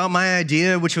told you about my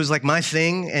idea, which was like my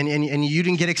thing, and you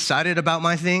didn't get excited about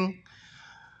my thing.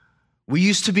 We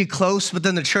used to be close, but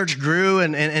then the church grew,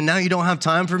 and now you don't have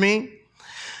time for me.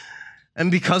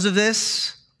 And because of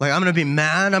this, like, I'm gonna be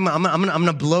mad. I'm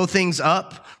gonna blow things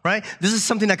up, right? This is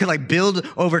something that could like build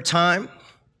over time.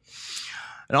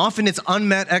 And often it's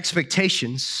unmet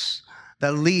expectations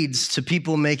that leads to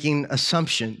people making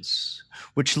assumptions,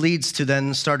 which leads to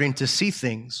then starting to see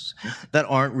things that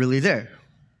aren't really there,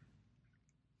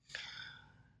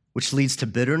 which leads to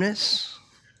bitterness.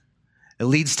 It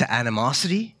leads to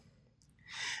animosity.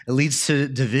 It leads to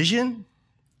division.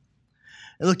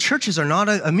 And look, churches are not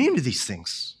immune to these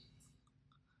things.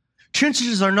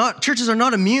 Churches are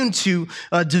not immune to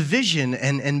division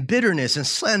and bitterness and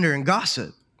slander and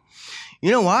gossip.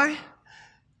 You know why?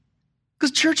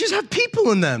 Because churches have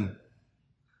people in them.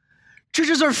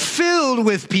 Churches are filled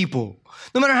with people,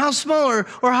 no matter how small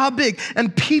or how big.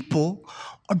 And people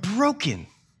are broken.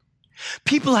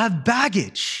 People have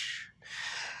baggage.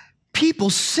 People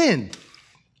sin.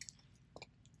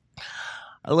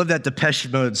 I love that Depeche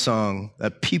Mode song,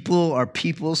 that people are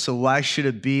people, so why should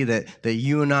it be that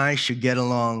you and I should get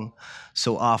along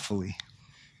so awfully?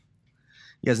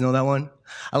 You guys know that one?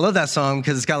 I love that song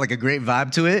because it's got like a great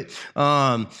vibe to it.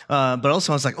 But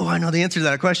also I was like, oh, I know the answer to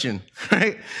that question,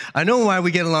 right? I know why we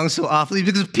get along so awfully,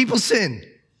 because people sin,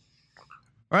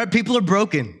 all right? People are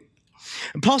broken.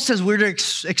 And Paul says we're to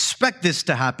expect this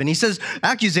to happen. He says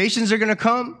accusations are going to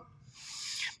come.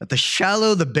 But the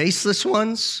shallow, the baseless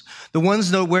ones, the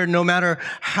ones where no matter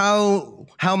how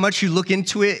much you look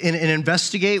into it and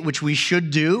investigate, which we should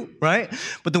do, right?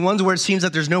 But the ones where it seems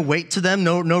that there's no weight to them,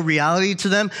 no reality to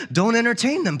them, don't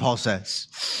entertain them, Paul says.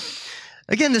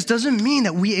 Again, this doesn't mean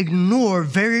that we ignore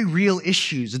very real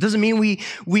issues. It doesn't mean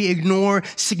we ignore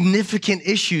significant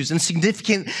issues and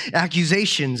significant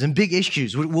accusations and big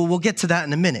issues. We'll get to that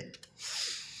in a minute.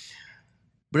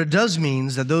 But it does mean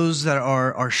that those that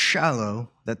are shallow,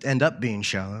 that end up being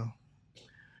shallow,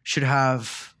 should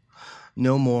have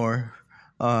no more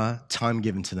time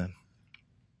given to them.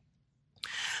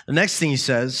 The next thing he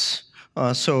says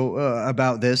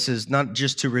about this is not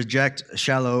just to reject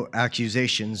shallow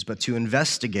accusations, but to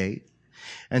investigate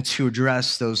and to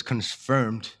address those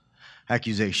confirmed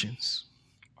accusations.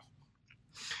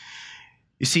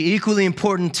 You see, equally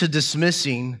important to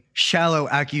dismissing shallow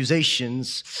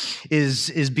accusations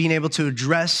is being able to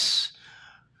address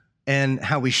and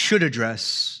how we should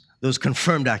address those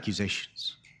confirmed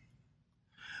accusations.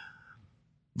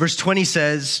 Verse 20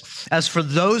 says, as for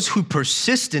those who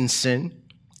persist in sin,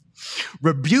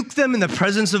 rebuke them in the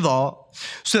presence of all,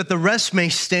 so that the rest may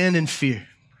stand in fear.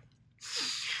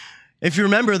 If you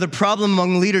remember, the problem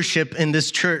among leadership in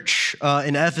this church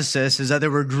in Ephesus is that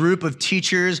there were a group of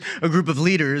teachers, a group of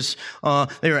leaders,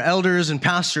 they were elders and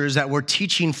pastors that were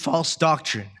teaching false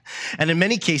doctrine. And in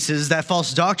many cases, that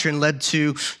false doctrine led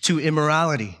to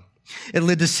immorality. It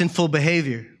led to sinful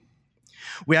behavior.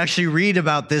 We actually read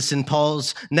about this in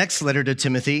Paul's next letter to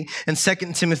Timothy, in 2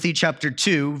 Timothy chapter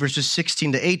 2, verses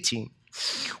 16 to 18,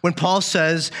 when Paul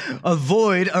says,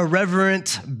 avoid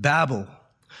irreverent babble,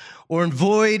 or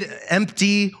avoid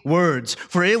empty words,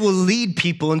 for it will lead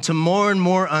people into more and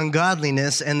more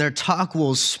ungodliness, and their talk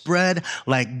will spread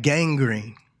like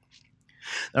gangrene.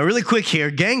 Now, really quick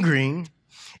here, gangrene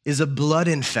is a blood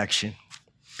infection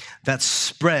that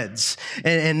spreads.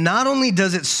 And not only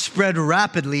does it spread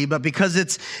rapidly, but because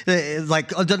it's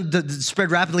spread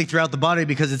rapidly throughout the body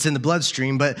because it's in the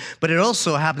bloodstream, but it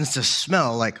also happens to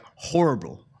smell like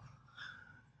horrible.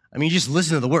 I mean, you just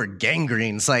listen to the word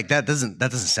gangrene. It's like, that doesn't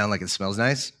sound like it smells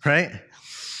nice, right?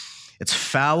 It's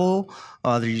foul.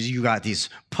 You got these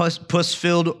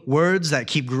pus-filled words that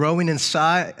keep growing in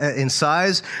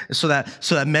size, so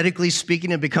that medically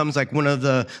speaking, it becomes like one of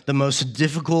the most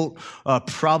difficult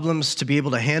problems to be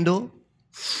able to handle.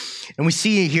 And we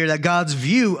see here that God's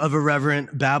view of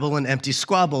irreverent babble and empty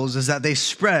squabbles is that they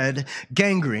spread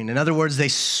gangrene. In other words, they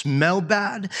smell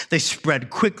bad, they spread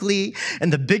quickly,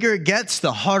 and the bigger it gets,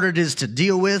 the harder it is to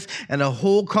deal with, and a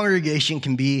whole congregation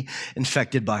can be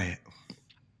infected by it.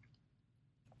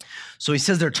 So he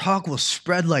says their talk will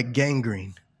spread like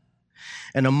gangrene.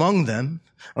 And among them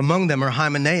are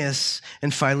Hymenaeus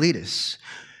and Philetus.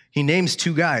 He names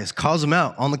two guys, calls them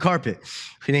out on the carpet.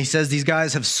 And he says these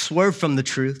guys have swerved from the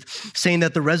truth, saying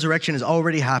that the resurrection has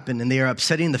already happened and they are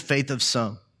upsetting the faith of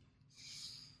some.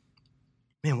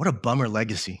 Man, what a bummer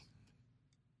legacy.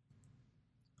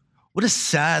 What a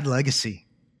sad legacy.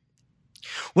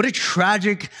 What a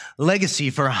tragic legacy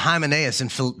for Hymenaeus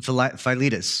and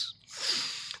Philetus.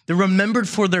 They're remembered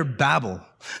for their babble.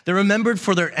 They're remembered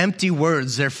for their empty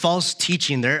words, their false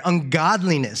teaching, their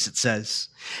ungodliness, it says,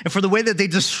 and for the way that they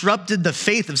disrupted the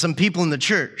faith of some people in the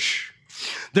church.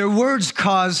 Their words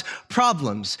cause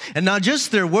problems, and not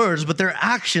just their words, but their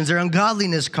actions, their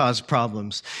ungodliness cause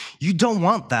problems. You don't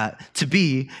want that to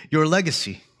be your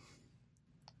legacy.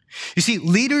 You see,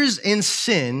 leaders in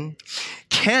sin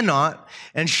cannot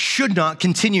and should not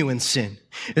continue in sin,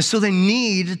 and so they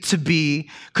need to be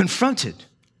confronted.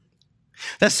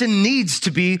 That sin needs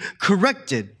to be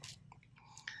corrected.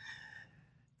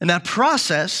 And that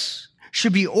process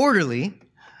should be orderly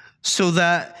so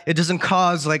that it doesn't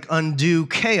cause like undue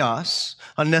chaos,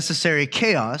 unnecessary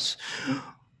chaos.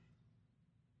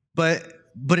 But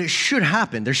it should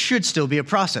happen. There should still be a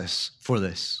process for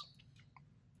this.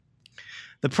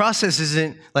 The process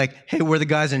isn't like, hey, we're the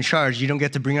guys in charge. You don't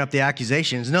get to bring up the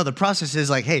accusations. No, the process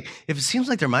is like, hey, if it seems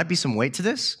like there might be some weight to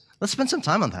this, let's spend some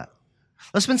time on that.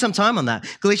 Let's spend some time on that.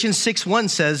 Galatians 6:1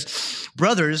 says,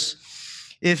 brothers,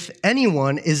 if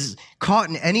anyone is caught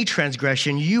in any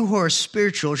transgression, you who are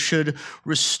spiritual should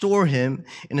restore him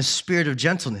in a spirit of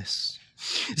gentleness.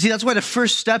 See, that's why the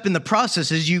first step in the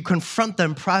process is you confront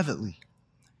them privately.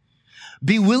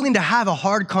 Be willing to have a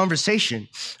hard conversation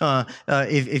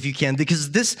if you can,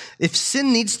 because if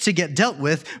sin needs to get dealt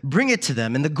with, bring it to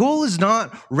them. And the goal is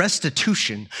not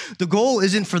restitution. The goal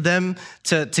isn't for them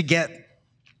to get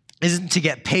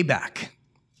payback.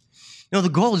 No, the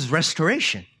goal is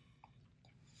restoration.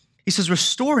 He says,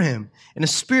 restore him in a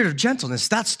spirit of gentleness.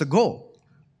 That's the goal.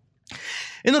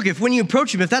 And look, if when you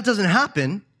approach him, if that doesn't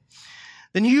happen,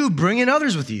 then you bring in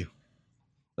others with you.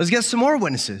 Let's get some more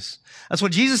witnesses. That's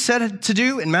what Jesus said to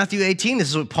do in Matthew 18. This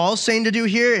is what Paul's saying to do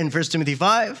here in 1 Timothy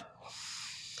 5.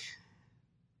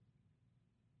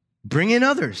 Bring in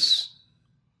others.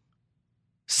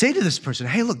 Say to this person,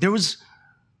 hey, look,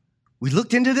 we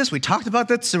looked into this. We talked about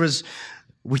this.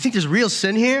 We think there's real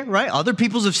sin here, right? Other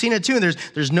peoples have seen it too. And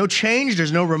there's no change.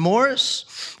 There's no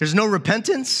remorse. There's no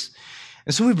repentance.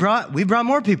 And so we brought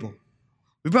more people.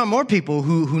 We brought more people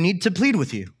who need to plead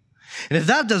with you. And if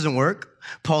that doesn't work,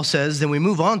 Paul says, then we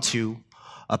move on to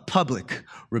a public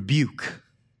rebuke.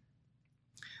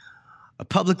 A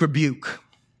public rebuke.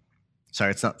 Sorry,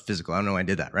 it's not physical. I don't know why I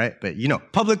did that, right? But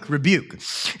public rebuke.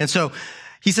 And so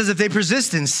he says if they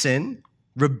persist in sin,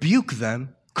 rebuke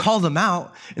them, call them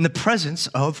out in the presence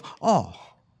of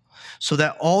all, so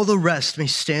that all the rest may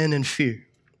stand in fear.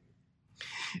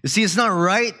 You see, it's not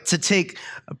right to take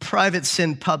a private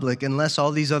sin public unless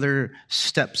all these other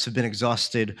steps have been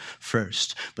exhausted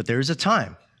first. But there is a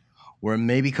time where it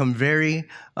may become very,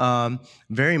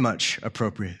 very much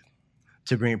appropriate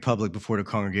to bring it public before the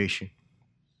congregation.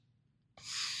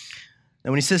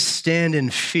 Now, when he says stand in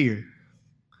fear,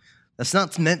 that's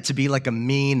not meant to be like a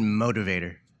mean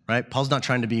motivator, right? Paul's not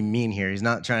trying to be mean here. He's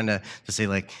not trying to say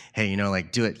like, hey,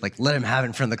 do it. Like, let him have it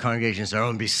in front of the congregation so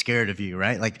everyone be scared of you,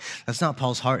 right? Like, that's not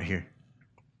Paul's heart here.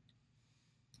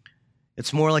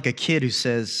 It's more like a kid who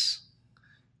says,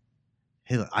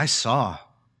 hey, look, I saw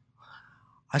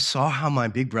how my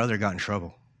big brother got in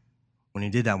trouble when he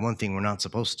did that one thing we're not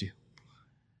supposed to.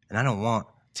 And I don't want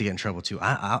to get in trouble too.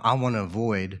 I want to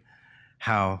avoid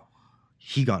how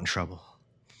he got in trouble.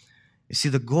 You see,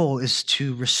 the goal is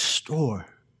to restore.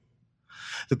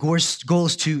 The goal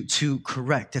is to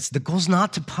correct. The goal is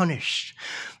not to punish.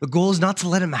 The goal is not to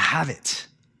let him have it,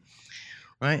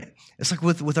 right? It's like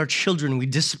with our children, we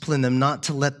discipline them not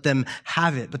to let them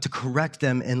have it, but to correct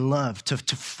them in love, to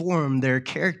form their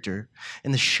character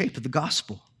in the shape of the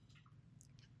gospel.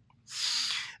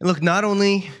 And look, not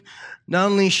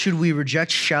only should we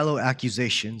reject shallow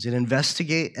accusations and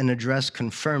investigate and address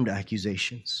confirmed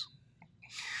accusations,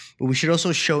 but we should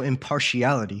also show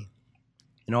impartiality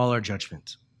in all our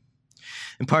judgment.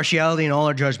 Impartiality in all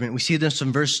our judgment. We see this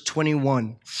in verse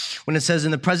 21 when it says, in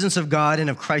the presence of God and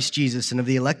of Christ Jesus and of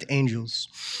the elect angels,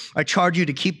 I charge you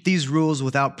to keep these rules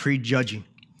without prejudging,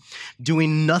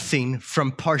 doing nothing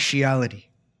from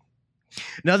partiality.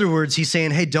 In other words, he's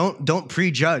saying, hey, don't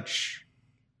prejudge.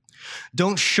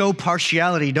 Don't show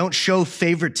partiality. Don't show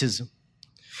favoritism.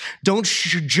 Don't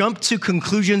jump to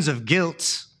conclusions of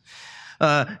guilt.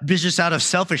 Just out of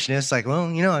selfishness, like, well,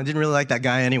 I didn't really like that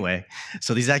guy anyway.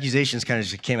 So these accusations kind of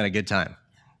just came at a good time.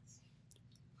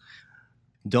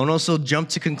 Don't also jump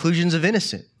to conclusions of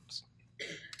innocence.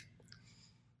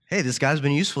 hey, this guy's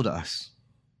been useful to us.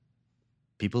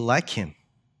 People like him.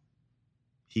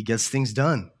 He gets things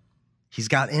done. He's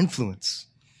got influence.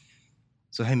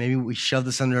 So, hey, maybe we shove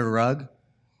this under a rug,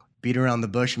 beat around the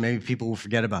bush, and maybe people will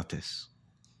forget about this.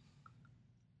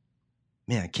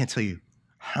 Man, I can't tell you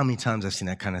how many times I've seen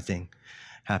that kind of thing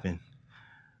happen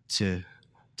to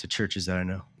churches that I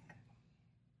know.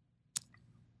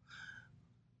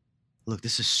 Look,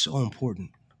 this is so important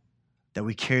that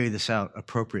we carry this out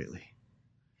appropriately,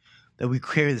 that we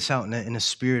carry this out in a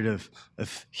spirit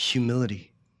of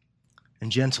humility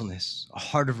and gentleness, a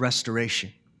heart of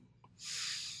restoration.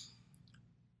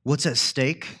 What's at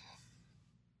stake?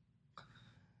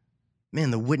 Man,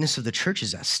 the witness of the church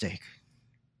is at stake.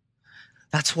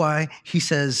 That's why he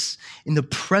says, in the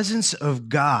presence of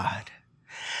God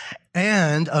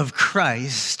and of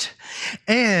Christ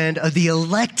and of the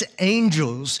elect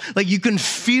angels, like you can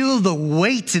feel the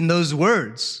weight in those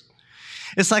words.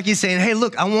 It's like he's saying, hey,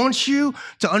 look, I want you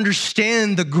to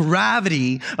understand the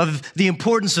gravity of the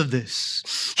importance of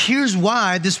this. Here's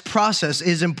why this process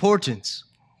is important.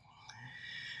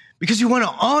 Because you want to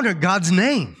honor God's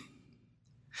name.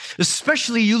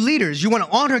 Especially you leaders, you want to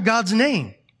honor God's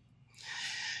name.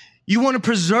 You want to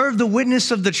preserve the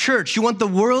witness of the church. You want the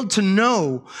world to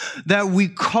know that we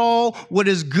call what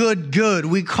is good, good.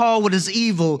 We call what is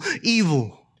evil,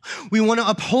 evil. We want to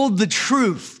uphold the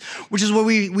truth, which is what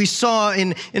we saw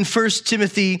in 1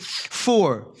 Timothy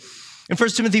 4. In 1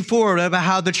 Timothy 4, about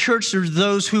how the church are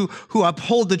those who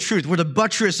uphold the truth. We're the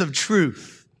buttress of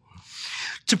truth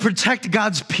to protect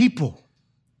God's people.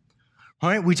 All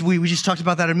right, we just talked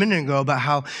about that a minute ago, about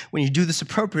how when you do this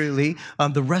appropriately,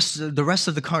 the rest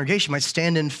of the congregation might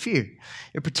stand in fear.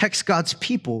 It protects God's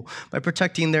people by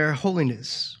protecting their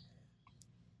holiness.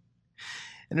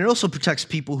 And it also protects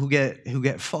people who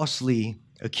get falsely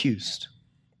accused.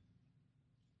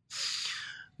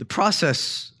 The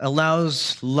process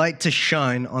allows light to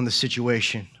shine on the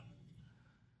situation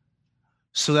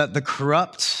so that the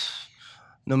corrupt,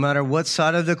 no matter what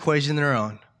side of the equation they're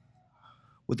on,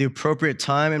 with the appropriate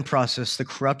time and process, the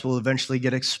corrupt will eventually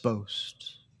get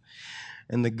exposed,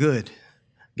 and the good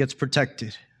gets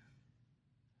protected.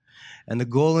 And the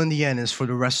goal in the end is for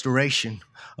the restoration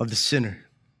of the sinner,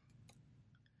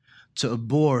 to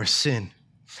abhor sin,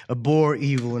 abhor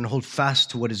evil, and hold fast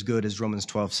to what is good, as Romans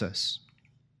 12 says.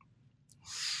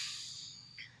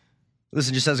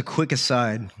 Listen, just as a quick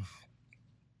aside,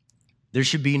 there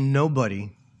should be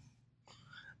nobody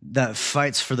that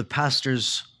fights for the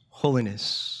pastor's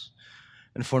holiness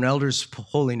and for an elder's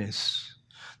holiness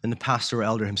than the pastor or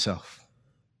elder himself.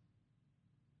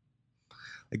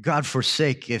 Like, God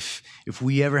forsake if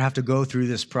we ever have to go through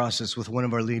this process with one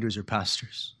of our leaders or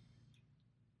pastors.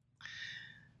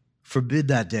 Forbid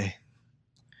that day.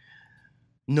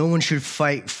 No one should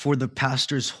fight for the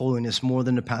pastor's holiness more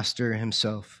than the pastor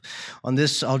himself. On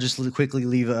this, I'll just quickly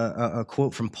leave a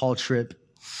quote from Paul Tripp.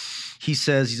 He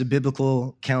says, he's a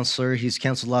biblical counselor. He's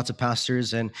counseled lots of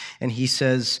pastors. And he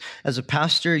says, as a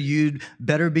pastor, you'd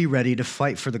better be ready to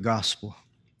fight for the gospel.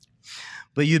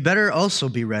 But you'd better also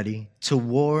be ready to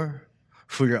war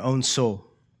for your own soul.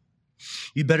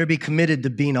 You'd better be committed to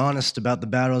being honest about the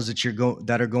battles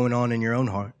that are going on in your own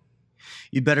heart.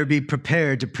 You'd better be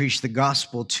prepared to preach the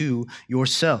gospel to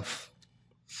yourself.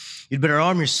 You'd better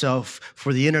arm yourself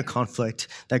for the inner conflict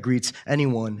that greets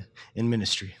anyone in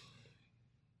ministry.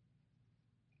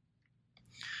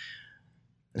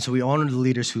 And so we honor the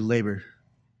leaders who labor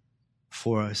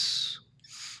for us.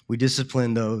 We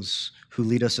discipline those who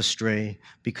lead us astray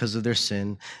because of their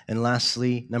sin. And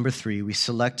lastly, number 3, we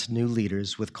select new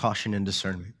leaders with caution and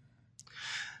discernment.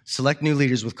 Select new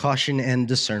leaders with caution and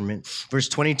discernment. Verse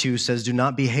 22 says, do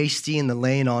not be hasty in the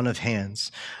laying on of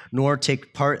hands, nor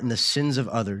take part in the sins of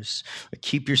others, but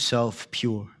keep yourself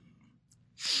pure.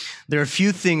 There are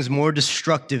few things more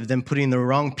destructive than putting the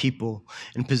wrong people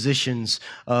in positions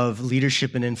of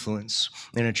leadership and influence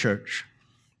in a church.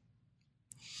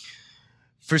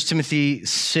 1 Timothy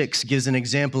 6 gives an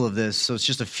example of this. So it's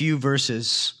just a few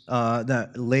verses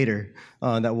that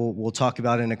we'll talk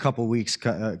about in a couple weeks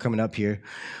coming up here.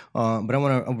 But I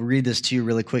want to read this to you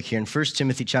really quick here. In 1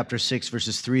 Timothy chapter 6,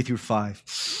 verses 3 through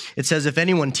 5, it says, if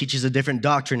anyone teaches a different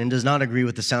doctrine and does not agree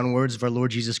with the sound words of our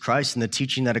Lord Jesus Christ and the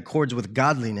teaching that accords with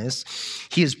godliness,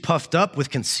 he is puffed up with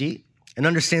conceit and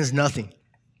understands nothing.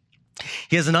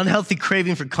 He has an unhealthy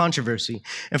craving for controversy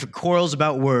and for quarrels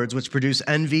about words, which produce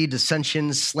envy,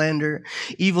 dissensions, slander,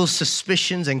 evil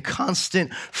suspicions, and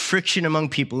constant friction among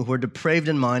people who are depraved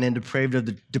in mind and deprived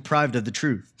of the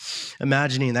truth,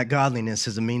 imagining that godliness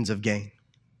is a means of gain.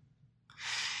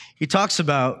 He talks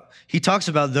about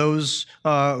those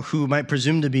who might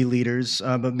presume to be leaders,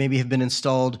 but maybe have been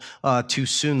installed too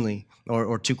soonly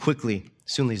or too quickly.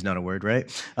 Soonly is not a word, right?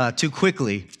 Too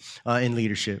quickly in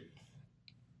leadership.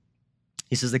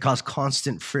 He says they cause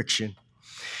constant friction.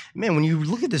 Man, when you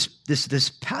look at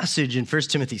this passage in 1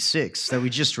 Timothy 6 that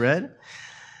we just read,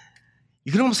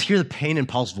 you can almost hear the pain in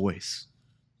Paul's voice.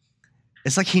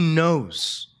 It's like he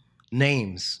knows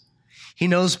names. He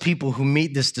knows people who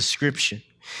meet this description.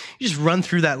 You just run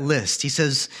through that list. He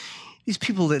says, these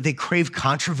people, they crave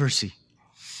controversy.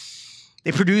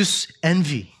 They produce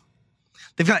envy.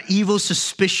 They've got evil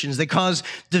suspicions. They cause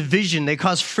division. They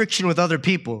cause friction with other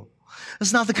people.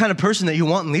 That's not the kind of person that you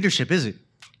want in leadership, is it?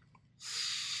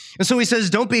 And so he says,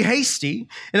 don't be hasty.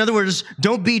 In other words,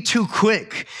 don't be too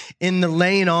quick in the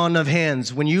laying on of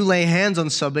hands. When you lay hands on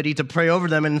somebody to pray over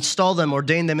them and install them,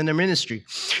 ordain them in their ministry.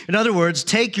 In other words,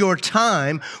 take your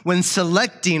time when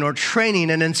selecting or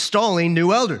training and installing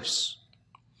new elders.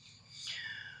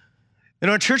 In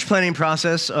our church planning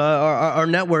process, our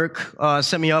network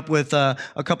set me up with a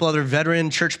couple other veteran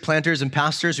church planters and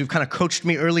pastors who've kind of coached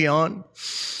me early on.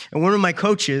 And one of my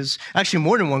coaches, actually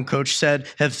more than one coach,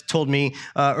 have told me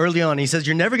early on, he says,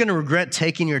 you're never going to regret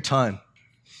taking your time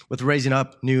with raising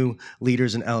up new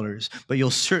leaders and elders, but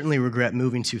you'll certainly regret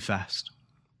moving too fast.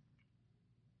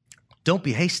 Don't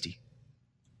be hasty.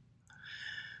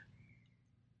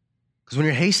 Because when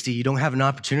you're hasty, you don't have an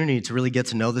opportunity to really get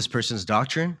to know this person's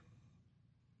doctrine,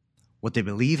 what they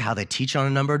believe, how they teach on a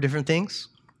number of different things,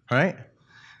 right?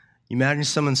 You imagine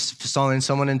someone installing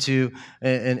someone into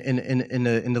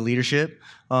leadership,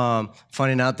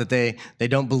 finding out that they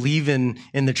don't believe in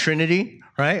the Trinity,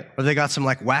 right? Or they got some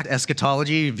like whack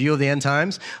eschatology view of the end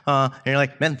times, and you're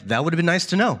like, man, that would have been nice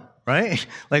to know, right?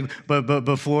 Like, but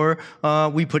before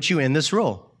we put you in this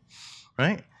role,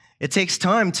 right? It takes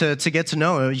time to get to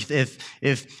know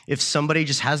if somebody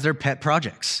just has their pet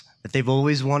projects that they've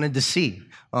always wanted to see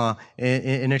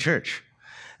in a church.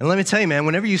 And let me tell you, man,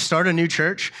 whenever you start a new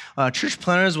church, church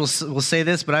planners will say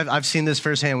this, but I've seen this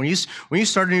firsthand. When you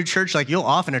start a new church, like you'll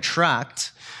often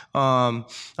attract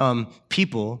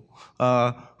people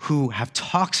who have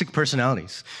toxic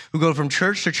personalities, who go from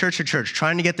church to church to church,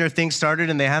 trying to get their thing started,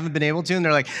 and they haven't been able to. And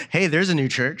they're like, "Hey, there's a new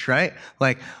church, right?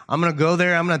 Like, I'm gonna go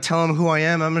there. I'm gonna tell them who I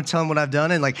am. I'm gonna tell them what I've done,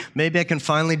 and like maybe I can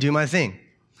finally do my thing,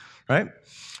 right?"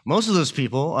 Most of those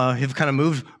people have kind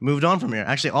of moved on from here.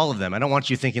 Actually, all of them. I don't want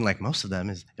you thinking like most of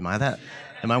them. Am I that?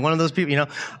 Am I one of those people? You know,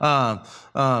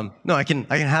 no. I can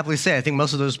happily say I think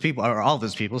most of those people, or all of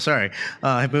those people,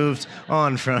 have moved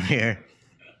on from here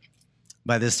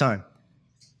by this time.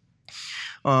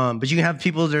 But you can have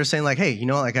people that are saying like, hey, you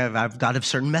know, like I've got a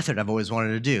certain method I've always wanted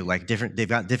to do. Like they've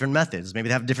got different methods. Maybe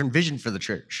they have a different vision for the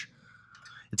church.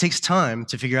 It takes time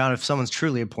to figure out if someone's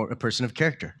truly a person of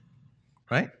character,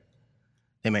 right?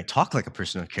 They might talk like a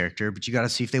person of character, but you got to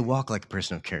see if they walk like a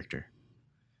person of character,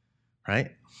 right?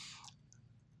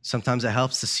 Sometimes it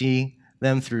helps to see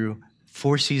them through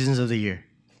 4 seasons of the year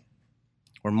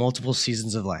or multiple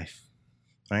seasons of life,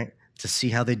 right? To see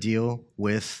how they deal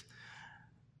with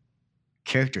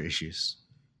character issues.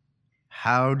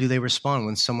 How do they respond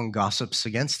when someone gossips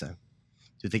against them?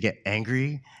 Do they get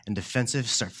angry and defensive,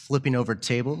 start flipping over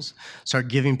tables, start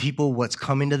giving people what's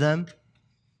coming to them?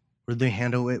 Or do they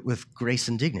handle it with grace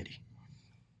and dignity?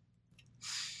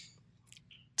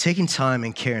 Taking time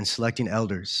and care in selecting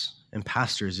elders and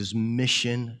pastors is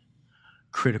mission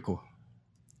critical.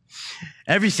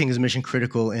 Everything is mission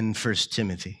critical in 1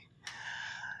 Timothy.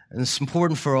 And it's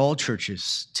important for all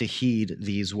churches to heed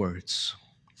these words.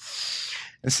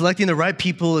 And selecting the right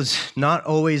people is not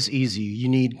always easy. You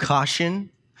need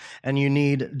caution and you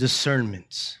need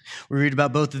discernment. We read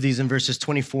about both of these in verses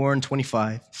 24 and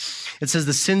 25. It says,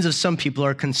 the sins of some people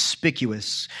are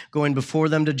conspicuous, going before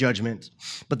them to judgment,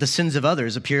 but the sins of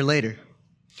others appear later.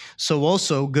 So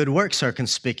also good works are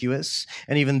conspicuous,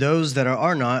 and even those that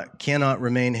are not cannot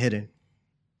remain hidden.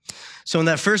 So in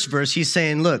that first verse, he's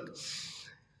saying, look,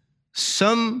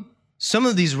 some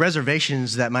of these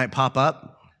reservations that might pop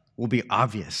up will be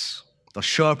obvious. They'll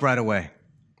show up right away.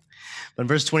 But in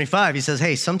verse 25, he says,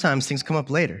 hey, sometimes things come up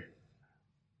later.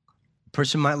 A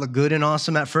person might look good and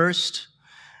awesome at first.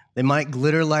 They might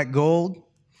glitter like gold.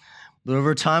 But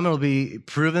over time, it'll be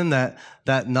proven that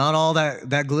not all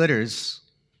that glitters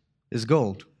is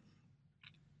gold.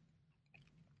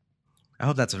 I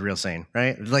hope that's a real saying,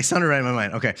 right? It like sounded right in my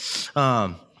mind. Okay.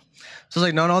 So it's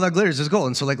like not all that glitters is gold.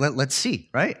 And so like let's see,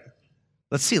 right?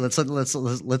 Let's see. Let's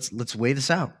weigh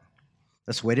this out.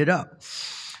 Let's weight it up.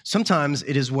 Sometimes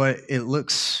it is what it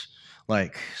looks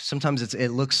like. Sometimes it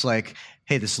looks like,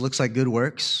 hey, this looks like good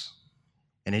works,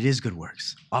 and it is good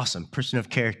works. Awesome. Person of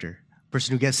character.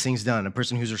 person who gets things done, a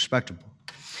person who's respectable.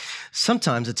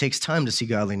 Sometimes it takes time to see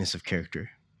godliness of character.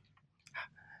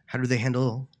 How do they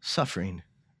handle suffering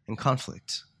and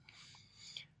conflict?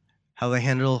 How do they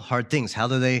handle hard things? How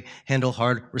do they handle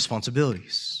hard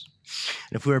responsibilities?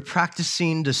 And if we are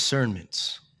practicing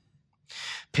discernment,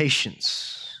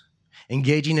 patience,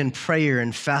 engaging in prayer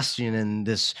and fasting in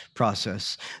this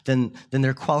process, then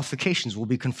their qualifications will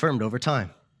be confirmed over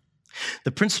time.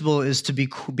 The principle is to be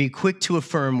quick to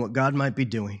affirm what God might be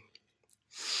doing,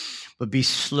 but be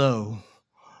slow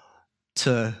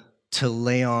to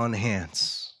lay on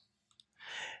hands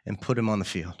and put him on the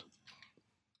field.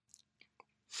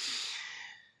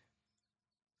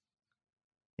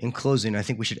 In closing, I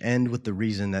think we should end with the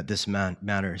reason that this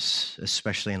matters,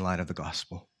 especially in light of the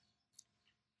gospel.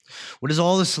 What does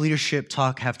all this leadership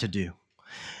talk have to do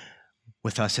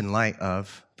with us in light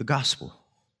of the gospel?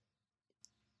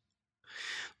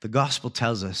 The gospel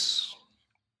tells us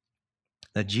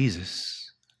that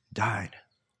Jesus died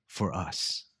for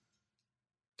us.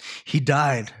 He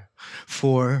died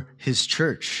for his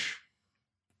church.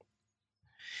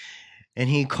 And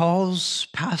he calls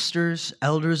pastors,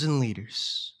 elders, and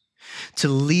leaders to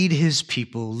lead his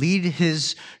people, lead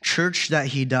his church that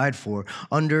he died for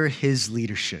under his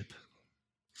leadership.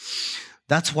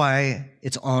 That's why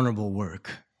it's honorable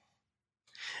work.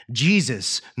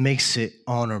 Jesus makes it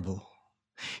honorable.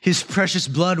 His precious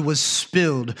blood was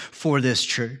spilled for this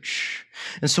church.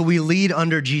 And so we lead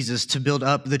under Jesus to build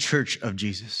up the church of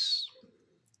Jesus.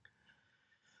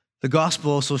 The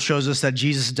gospel also shows us that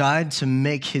Jesus died to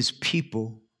make his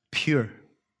people pure,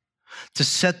 to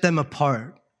set them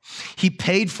apart. He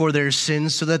paid for their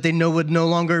sins so that they would no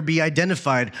longer be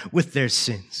identified with their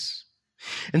sins.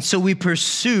 And so we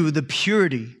pursue the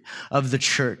purity of the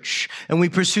church, and we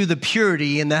pursue the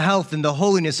purity and the health and the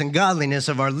holiness and godliness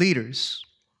of our leaders,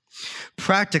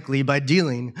 practically by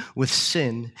dealing with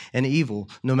sin and evil,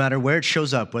 no matter where it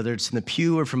shows up, whether it's in the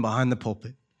pew or from behind the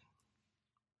pulpit.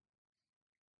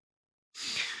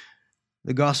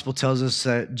 The gospel tells us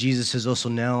that Jesus is also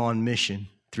now on mission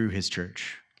through his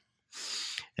church.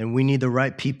 And we need the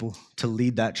right people to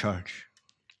lead that charge.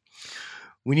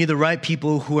 We need the right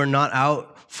people who are not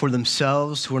out for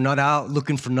themselves, who are not out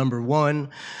looking for number one,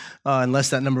 unless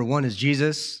that number one is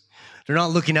Jesus. They're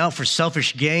not looking out for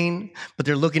selfish gain, but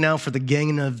they're looking out for the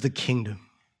gain of the kingdom.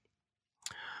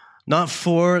 Not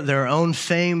for their own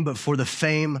fame, but for the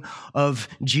fame of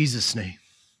Jesus' name.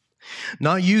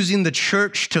 Not using the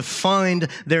church to find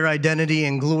their identity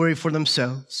and glory for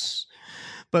themselves,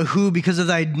 but who, because of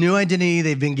the new identity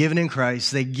they've been given in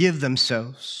Christ, they give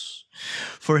themselves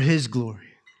for his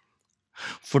glory,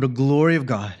 for the glory of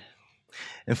God,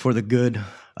 and for the good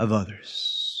of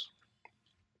others.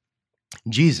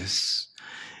 Jesus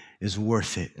is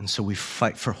worth it, and so we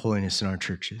fight for holiness in our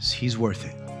churches. He's worth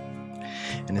it,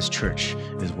 and his church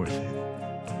is worth it.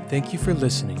 Thank you for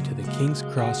listening to the King's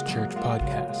Cross Church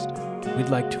podcast. We'd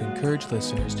like to encourage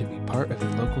listeners to be part of a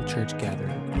local church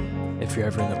gathering. If you're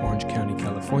ever in the Orange County,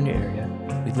 California area,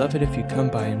 we'd love it if you come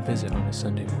by and visit on a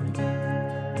Sunday morning.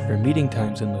 For meeting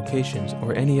times and locations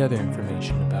or any other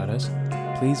information about us,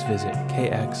 please visit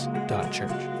kx.church.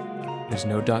 There's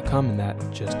no .com in that,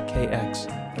 just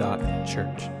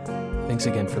kx.church. Thanks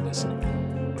again for listening.